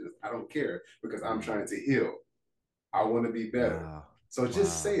personal business. I don't care because I'm trying to heal. I want to be better. So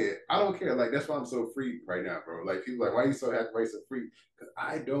just say it. I don't care. Like, that's why I'm so free right now, bro. Like, people like, why are you so happy, why are you so free? Because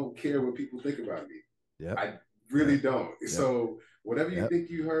I don't care what people think about me. I really don't. So whatever you think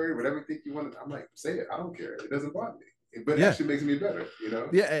you heard, whatever you think you want, I'm like, say it. I don't care. It doesn't bother me. But it actually makes me better, you know?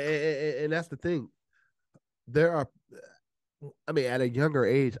 Yeah, and that's the thing. There are, I mean, at a younger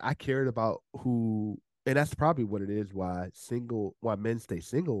age, I cared about who, and that's probably what it is why men stay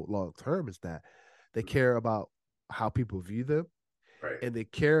single long term, is that they care about how people view them. Right. And they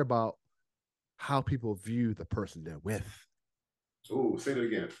care about how people view the person they're with. Ooh, say it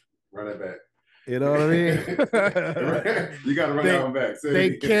again. Run it back. You know what I mean? You got to run that one back.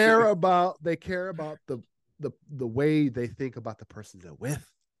 They care about the way they think about the person they're with.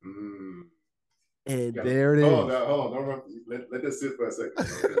 And there it is. Hold on. Don't run. Let this sit for a second.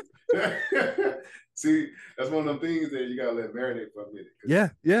 See, that's one of them things that you gotta let marinate for a minute.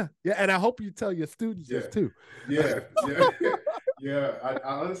 Yeah. And I hope you tell your students this too. Yeah. Yeah, I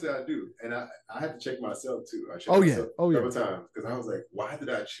honestly I do, and I had to check myself too. I checked Oh yeah. myself Oh yeah. several times because I was like, why did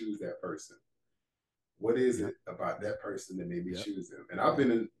I choose that person? What is Yep. it about Yep. that person that made me Yep. choose them? And I've Yep.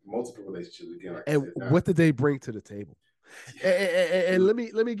 been in multiple relationships again, like I And said. Now, what did they bring to the table? yeah, And let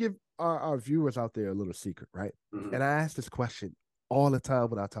me give our viewers out there a little secret, right? mm-hmm, And I ask this question all the time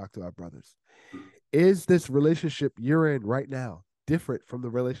when I talk to our brothers. mm-hmm. Is this relationship you're in right now different from the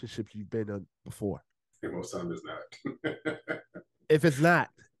relationships you've been in before? And most time it's not. If it's not,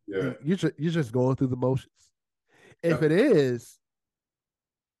 Yeah. then you're just going through the motions. If it Yep. is,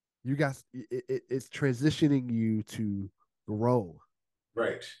 you guys, it's transitioning you to grow.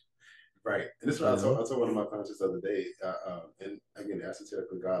 Right. Right. And this is what You know, I told one of my clients the other day. And again,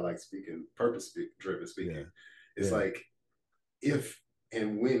 esoterical God like speaking, driven yeah, speaking. It's yeah, like if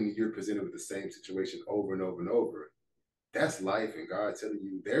and when you're presented with the same situation over and over and over, that's life and God telling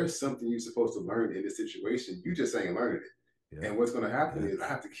you there's something you're supposed to learn in this situation. You just ain't learning it. yeah, And what's going to happen yeah, is I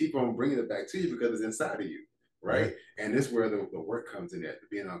have to keep on bringing it back to you because it's inside of you. yeah, Right. And this is where the work comes in at, the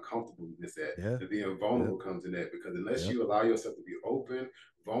being uncomfortableness at, yeah, the being yeah, vulnerable comes in that because unless yeah. you allow yourself to be open,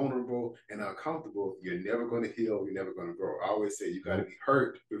 vulnerable, and uncomfortable, you're never going to heal. You're never going to grow. I always say you got to Nope, be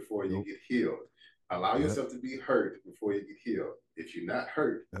hurt before you nope. get healed. Allow Yep, yourself to be hurt before you get healed. If you're not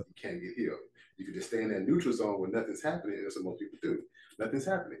hurt, yep. you can't get healed. You can just stay in that neutral zone where nothing's happening. That's what most people do. Nothing's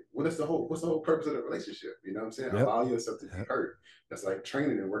happening. What's the whole purpose of the relationship? You know what I'm saying? Yep. Allow yourself to be Yep. hurt. That's like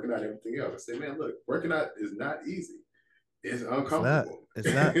training and working out everything else. I say, man, look, working out is not easy. It's It's not. uncomfortable.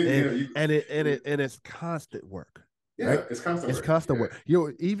 It's not. you And know, you, it's constant work, yeah, right? it's constant It's work. constant Yeah. work.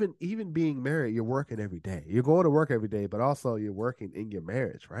 You're even being married, you're working every day. You're going to work every day, but also you're working in your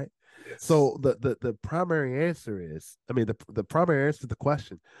marriage, right? Yes. So the primary answer is, I mean, the primary answer to the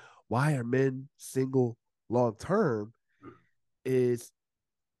question, why are men single long term, is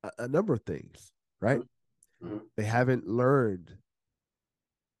a number of things, right? Mm-hmm. They haven't learned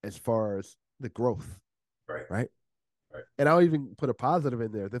as far as the growth, Right. right? Right. And I'll even put a positive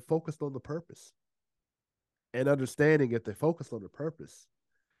in there. They're focused on the purpose and understanding if they're focused on the purpose,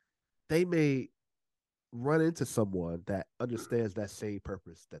 they may run into someone that understands that same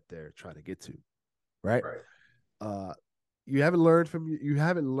purpose that they're trying to get to, right? Right. Uh, you haven't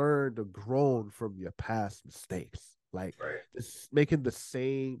learned or grown from your past mistakes, like Right. just making the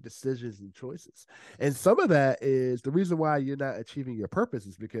same decisions and choices. And some of that is the reason why you're not achieving your purpose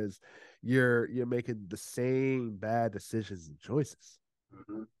is because you're making the same bad decisions and choices,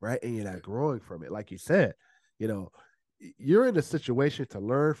 Mm-hmm. right? And you're not growing from it. Like you said, you know, you're in a situation to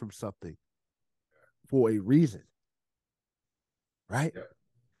learn from something for a reason, right? Yep. Yep.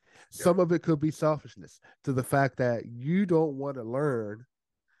 Some of it could be selfishness to the fact that you don't want to learn,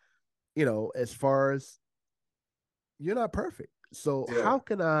 as far as you're not perfect. So Yeah. how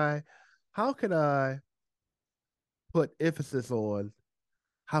can I put emphasis on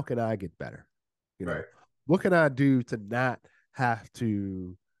how can I get better? You Right. know, what can I do to not have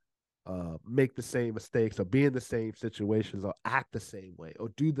to make the same mistakes or be in the same situations or act the same way or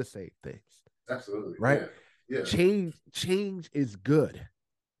do the same things, Absolutely. right? Yeah. Yeah. Change is good,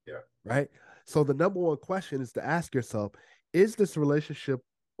 Yeah. right? So the number one question is to ask yourself, is this relationship,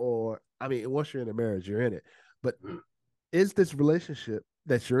 or I mean, once you're in a marriage, you're in it, but Mm-hmm. is this relationship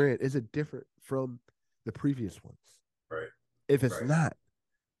that you're in, is it different from the previous ones? Right. If it's Right. not,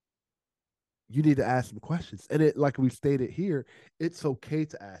 you need to ask some questions. And it, like we stated here, it's okay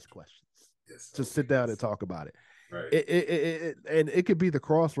to ask questions. Yes. Just Okay. sit down and Yes. talk about it. Right. And it could be the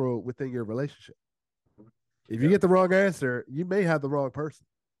crossroad within your relationship. If you Yeah. get the wrong answer, you may have the wrong person,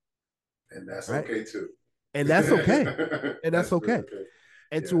 And that's right? okay too. And that's okay. And that's That's really okay. okay.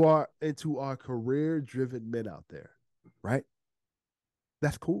 And Yeah. to our career driven men out there, right?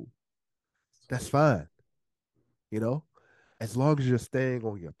 That's cool. That's fine. You know, as long as you're staying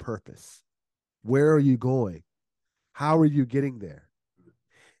on your purpose. Where are you going? How are you getting there?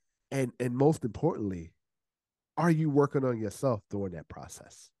 And most importantly, are you working on yourself during that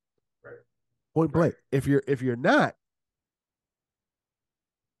process? Right. Point Right. blank. If you're not,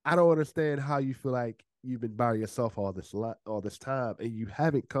 I don't understand how you feel like you've been by yourself all this time and you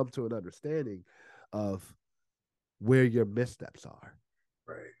haven't come to an understanding of where your missteps are,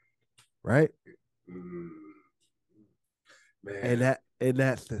 Right. right? Mm, And man,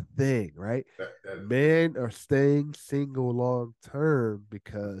 that's the thing, right? that Men are staying single long term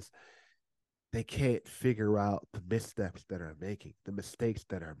because they can't figure out the missteps that are making, the mistakes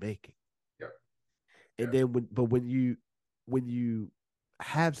that are making. yeah, And yeah, then when you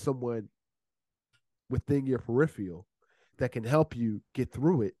have someone within your peripheral that can help you get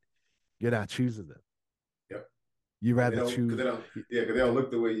through it, you're not choosing them. yeah. You Because they rather don't, because choose. they don't, yeah, because they don't look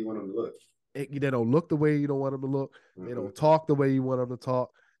the way you want them to look. They don't look the way you don't want them to look. Mm-hmm. They don't talk the way you want them to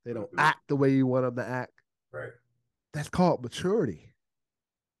talk. They don't act the way you want them to act. Right. That's called maturity.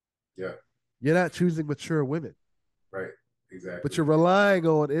 Yeah. You're not choosing mature women. Right. Exactly. But you're relying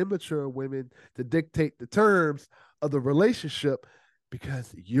on immature women to dictate the terms of the relationship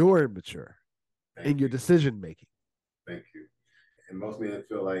because you're immature in your decision making. Thank you. And most men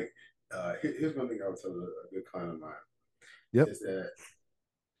feel like, here's one thing I would tell a good client of mine. Yep. Is that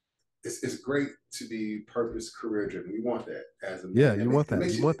it's great to be purpose career driven. We want that as a man. Yeah, you want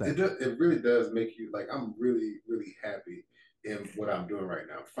that. You want that. It really does make you like, I'm really, really happy in what I'm doing right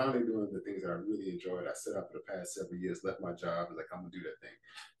now. I'm finally doing the things that I really enjoyed. I set out for the past several years, left my job, and like, I'm gonna do that thing.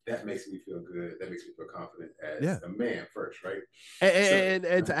 That makes me feel good. That makes me feel confident as a man first, right? And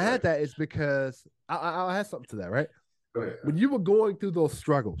to add that is because I'll add something to that, right? Go ahead. When you were going through those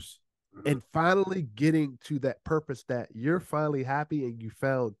struggles and finally getting to that purpose that you're finally happy and you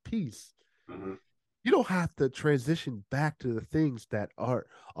found peace, you don't have to transition back to the things that aren't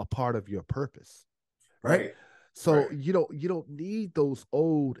a part of your purpose, right? So you don't need those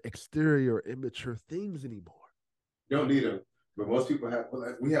old exterior immature things anymore. You don't need them, but most people have.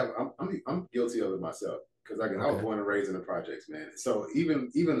 I'm guilty of it myself because I was born and raised in the projects, man. So even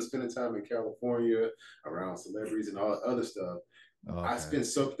spending time in California around celebrities and all the other stuff, I spend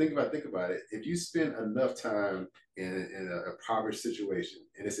think about it. If you spend enough time in a impoverished situation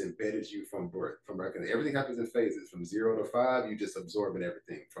and it's embedded you from birth, everything happens in phases. From 0 to 5, you just absorbing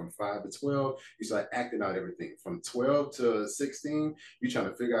everything. From 5 to 12, you start acting out everything. From 12 to 16, you're trying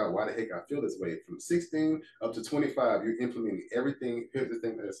to figure out why the heck I feel this way. From 16 up to 25, you're implementing everything. Here's the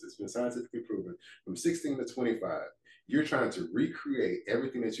thing that's been scientifically proven. From 16 to 25, you're trying to recreate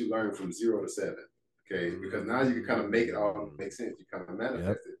everything that you learned from 0 to 7. Okay, because now you can kind of make it all make sense. You kind of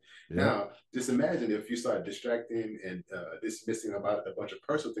manifest it. Now, just imagine if you start distracting and dismissing about a bunch of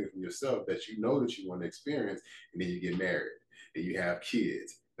personal things from yourself that you know that you want to experience, and then you get married and you have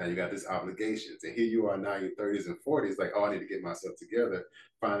kids. Now you got these obligations, and here you are now in your 30s and 40s, like, oh, I need to get myself together,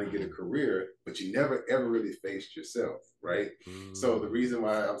 finally get a career, but you never ever really faced yourself, right? So the reason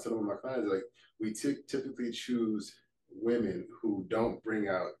why I'm telling my clients, like, we typically choose women who don't bring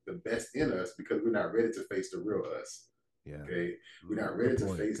out the best in us because we're not ready to face the real us. Yeah. Okay. We're not ready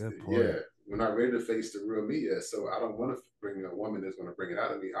to face we're not ready to face the real me yet. So I don't want to bring a woman that's going to bring it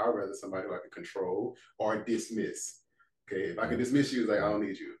out of me. I'd rather somebody who I can control or dismiss. Okay. If I can dismiss you, it's like, I don't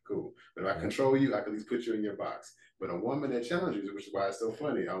need you. Cool. But if I control you, I can at least put you in your box. But a woman that challenges you, which is why it's so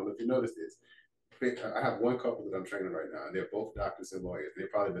funny. I don't know if you noticed this. I have one couple that I'm training right now, and they're both doctors and lawyers. They're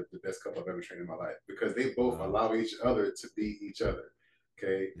probably the best couple I've ever trained in my life because they both allow each other to be each other.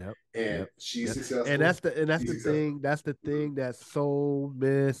 Okay. And she's successful. And that's the thing that's so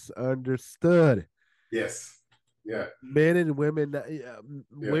misunderstood. Yes. Yeah. Men and women,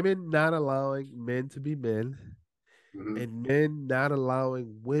 women not allowing men to be men, and men not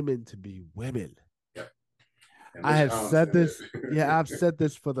allowing women to be women. Yeah. I have said this. I've said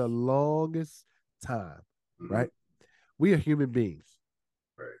this for the longest time, right? We are human beings,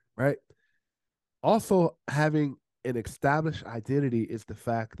 right? Also, having an established identity is the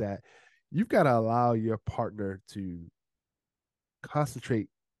fact that you've got to allow your partner to concentrate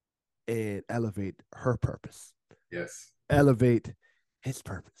and elevate her purpose. Yes. Elevate his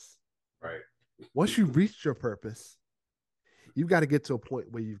purpose. Right. Once you've reached your purpose, you've got to get to a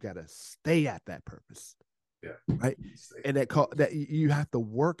point where you've got to stay at that purpose. Yeah. Right. And that you have to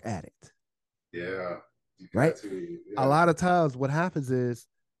work at it. Yeah. Right. A lot of times what happens is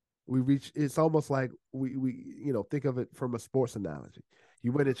it's almost like we think of it from a sports analogy.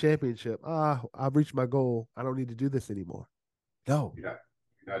 You win a championship. I've reached my goal. I don't need to do this anymore. No. You're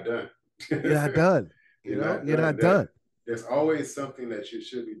not done. You're not done. You're not done. There's always something that you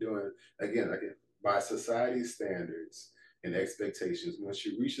should be doing. Again, by society's standards and expectations, once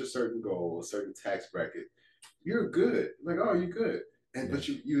you reach a certain goal, a certain tax bracket, you're good. Like, oh, you're good. But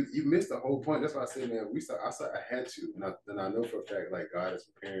you missed the whole point. That's why I said, man, I had to. And I know for a fact, like, God is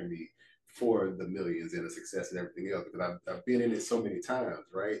preparing me for the millions and the success and everything else, because I've been in it so many times,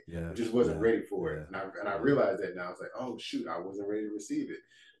 right? Yeah. I just wasn't ready for it. And I realized that now. I was like, oh, shoot, I wasn't ready to receive it.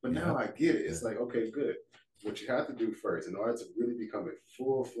 But now I get it. It's like, okay, good. What you have to do first, in order to really become a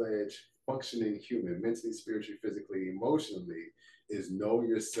full-fledged, functioning human, mentally, spiritually, physically, emotionally, is know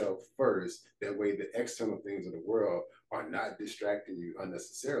yourself first. That way the external things of the world are not distracting you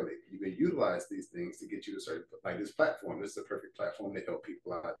unnecessarily. You can utilize these things to get you to certain, like this platform. This is a perfect platform to help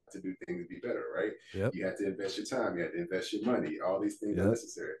people out to do things to be better, right? Yep. You have to invest your time. You have to invest your money. All these things are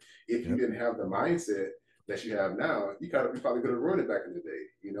necessary. If you didn't have the mindset that you have now, you probably could have ruined it back in the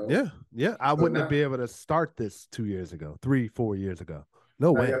day, Yeah. I wouldn't have been able to start this 2 years ago, 3-4 years ago.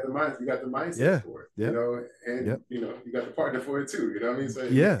 No Now way. you got the mindset Yeah. for it, Yeah. and Yep. you got the partner for it too. You know what I mean? So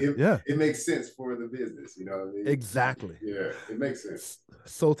Yeah. Yeah. it makes sense for the business. You know what I mean? Exactly. Yeah, it makes sense.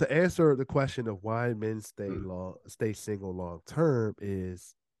 So to answer the question of why men Mm. stay single long term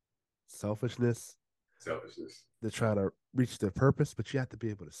is selfishness. Selfishness. They're trying to reach their purpose, but you have to be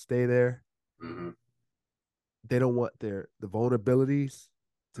able to stay there. Mm-hmm. They don't want the vulnerabilities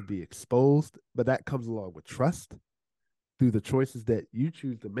to be exposed, but that comes along with trust through the choices that you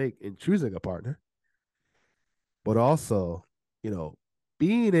choose to make in choosing a partner, but also, you know,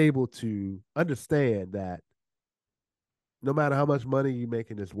 being able to understand that no matter how much money you make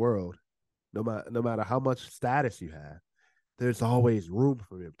in this world, no matter how much status you have, there's always room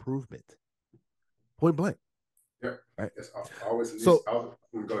for improvement. Point blank. Yeah, Right. it's always. So Go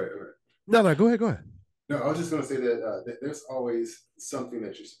ahead. Go ahead. no, go ahead, go ahead. No, I was just going to say that, there's always something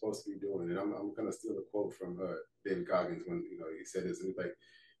that you're supposed to be doing, and I'm going to steal a quote from David Goggins when he said this. And like,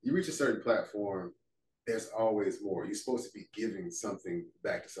 you reach a certain platform, there's always more. You're supposed to be giving something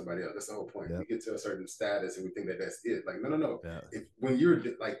back to somebody else. That's the whole point. Yep. We get to a certain status and we think that that's it. Like, no. Yeah.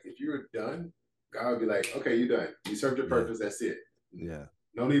 If you're done, God will be like, okay, you're done. You served your purpose. Yeah. That's it. Yeah.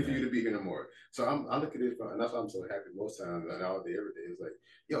 No need for you to be here no more. So I look at it from, and that's why I'm so happy most times and all day, every day. It's like,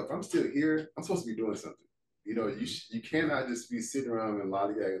 yo, if I'm still here, I'm supposed to be doing something. You cannot just be sitting around and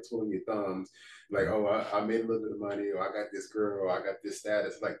lollygagging, twiddling your thumbs, like, oh, I made a little bit of money, or I got this girl, or I got this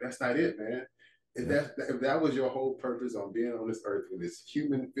status. Like, that's not it, man. If that was your whole purpose on being on this earth with this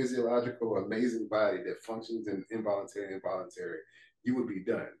human, physiological, amazing body that functions in involuntary and voluntary, you would be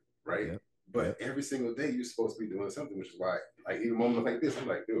done, right? Yep. But every single day you're supposed to be doing something, which is why, like, even moments like this, I'm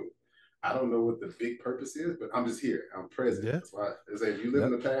like, dude, I don't know what the big purpose is, but I'm just here. I'm present. Yeah. That's why I say, if you live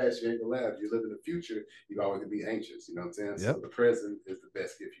in the past, you ain't gonna laugh. If you live in the future, you always gonna be anxious. You know what I'm saying? Yep. So the present is the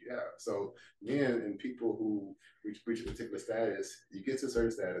best gift you have. So men and people who reach a particular status, you get to a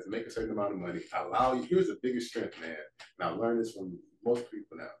certain status, make a certain amount of money, allow you. Here's the biggest strength, man. And I learned this from most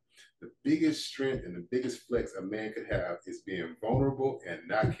people now. The biggest strength and the biggest flex a man could have is being vulnerable and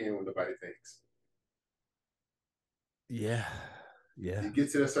not caring what nobody thinks. Yeah. Yeah. You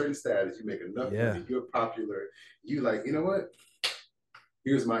get to a certain status, you make enough money, you're popular, you like, you know what?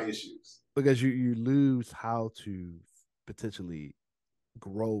 Here's my issues. Because you lose how to potentially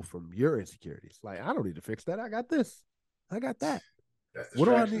grow from your insecurities. Like, I don't need to fix that. I got this. I got that. That's what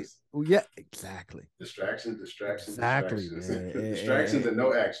do I need? Well, yeah, exactly. Distractions, exactly, man. Distractions and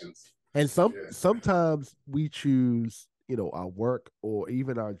no actions. And sometimes we choose, our work or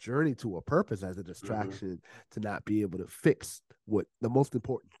even our journey to a purpose as a distraction to not be able to fix what the most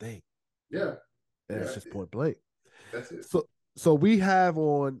important thing. Yeah. And it's just point blank. That's it. So we have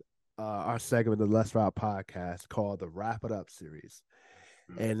on our segment, the Let's Ride podcast, called the Wrap It Up series.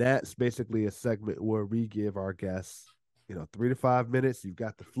 And that's basically a segment where we give our guests, 3 to 5 minutes. You've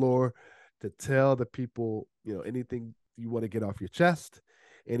got the floor to tell the people, anything you want to get off your chest,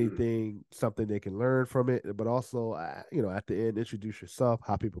 anything, something they can learn from it, but also, at the end, introduce yourself,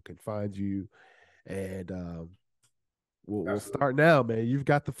 how people can find you. And we'll start now, man. You've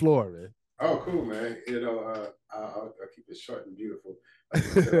got the floor, man. Oh, cool, man. I'll keep it short and beautiful.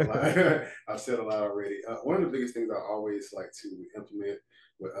 I've said a lot already. One of the biggest things I always like to implement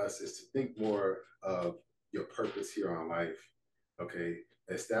with us is to think more of your purpose here on life. Okay,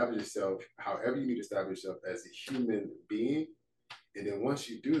 establish yourself however you need to establish yourself as a human being, and then once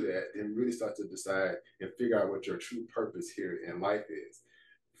you do that, then really start to decide and figure out what your true purpose here in life is.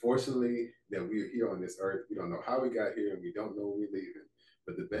 Fortunately, that we're here on this earth, we don't know how we got here, and we don't know when we're leaving.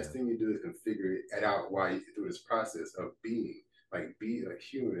 But the best thing you do is configure it out while you through this process of being. Like, be a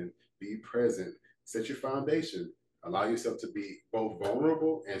human, be present, set your foundation, allow yourself to be both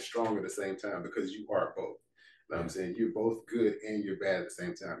vulnerable and strong at the same time, because you are both. You know what I'm saying? You're both good and you're bad at the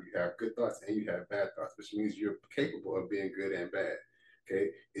same time. You have good thoughts and you have bad thoughts, which means you're capable of being good and bad. Okay?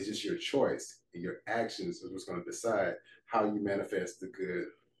 It's just your choice and your actions is what's going to decide how you manifest the good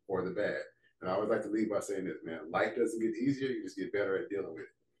or the bad. And I always like to leave by saying this, man. Life doesn't get easier; you just get better at dealing with it.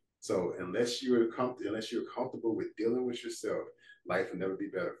 So unless you're comfortable with dealing with yourself, life will never be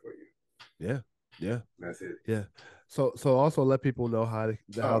better for you. Yeah. That's it. Yeah. So also let people know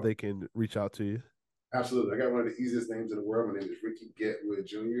how they can reach out to you. Absolutely. I got one of the easiest names in the world. My name is Ricky Getwood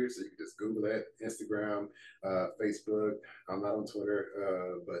Jr. So you can just Google that, Instagram, Facebook. I'm not on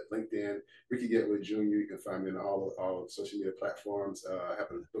Twitter, but LinkedIn, Ricky Getwood Jr. You can find me on all social media platforms. I have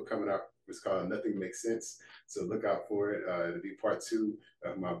a book coming out. It's called Nothing Makes Sense. So look out for it. It'll be part 2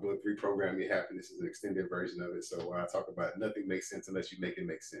 of my book, Reprogram Your Happiness. Is an extended version of it. So when I talk about nothing makes sense unless you make it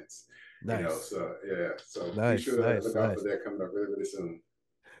make sense. Nice. So yeah. So nice, be sure to look out for that coming up really, really soon.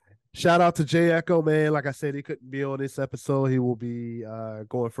 Shout out to Jay Echo, man. Like I said, he couldn't be on this episode. He will be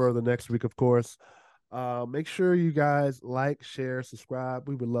going further next week, of course. Make sure you guys like, share, subscribe.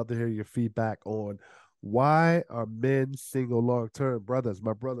 We would love to hear your feedback on why are men single long term, brothers,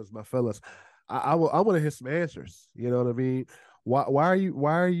 my fellas. I want to hear some answers. You know what I mean? Why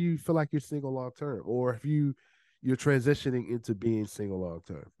are you feel like you're single long term, or if you're transitioning into being single long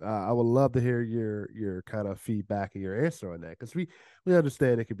term? I would love to hear your kind of feedback and your answer on that, because we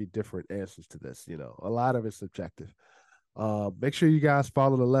understand it could be different answers to this. You know, a lot of it's subjective. Make sure you guys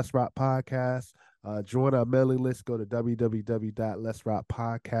follow the Let's Rock podcast. Join our mailing list. Go to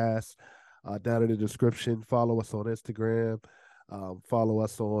www.letsrockpodcast. Down in the description. Follow us on Instagram. Follow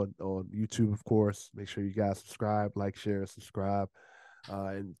us on YouTube, of course. Make sure you guys subscribe, like, share, and subscribe.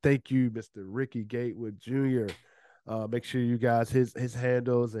 And thank you, Mr. Ricky Gatewood Jr. Make sure you guys his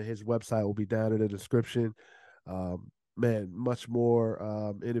handles and his website will be down in the description. Man, much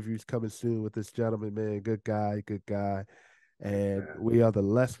more interviews coming soon with this gentleman, man. Good guy, good guy. And we are the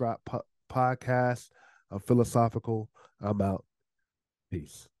Let's Rock podcast. I'm philosophical. I'm out.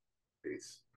 Peace. Peace.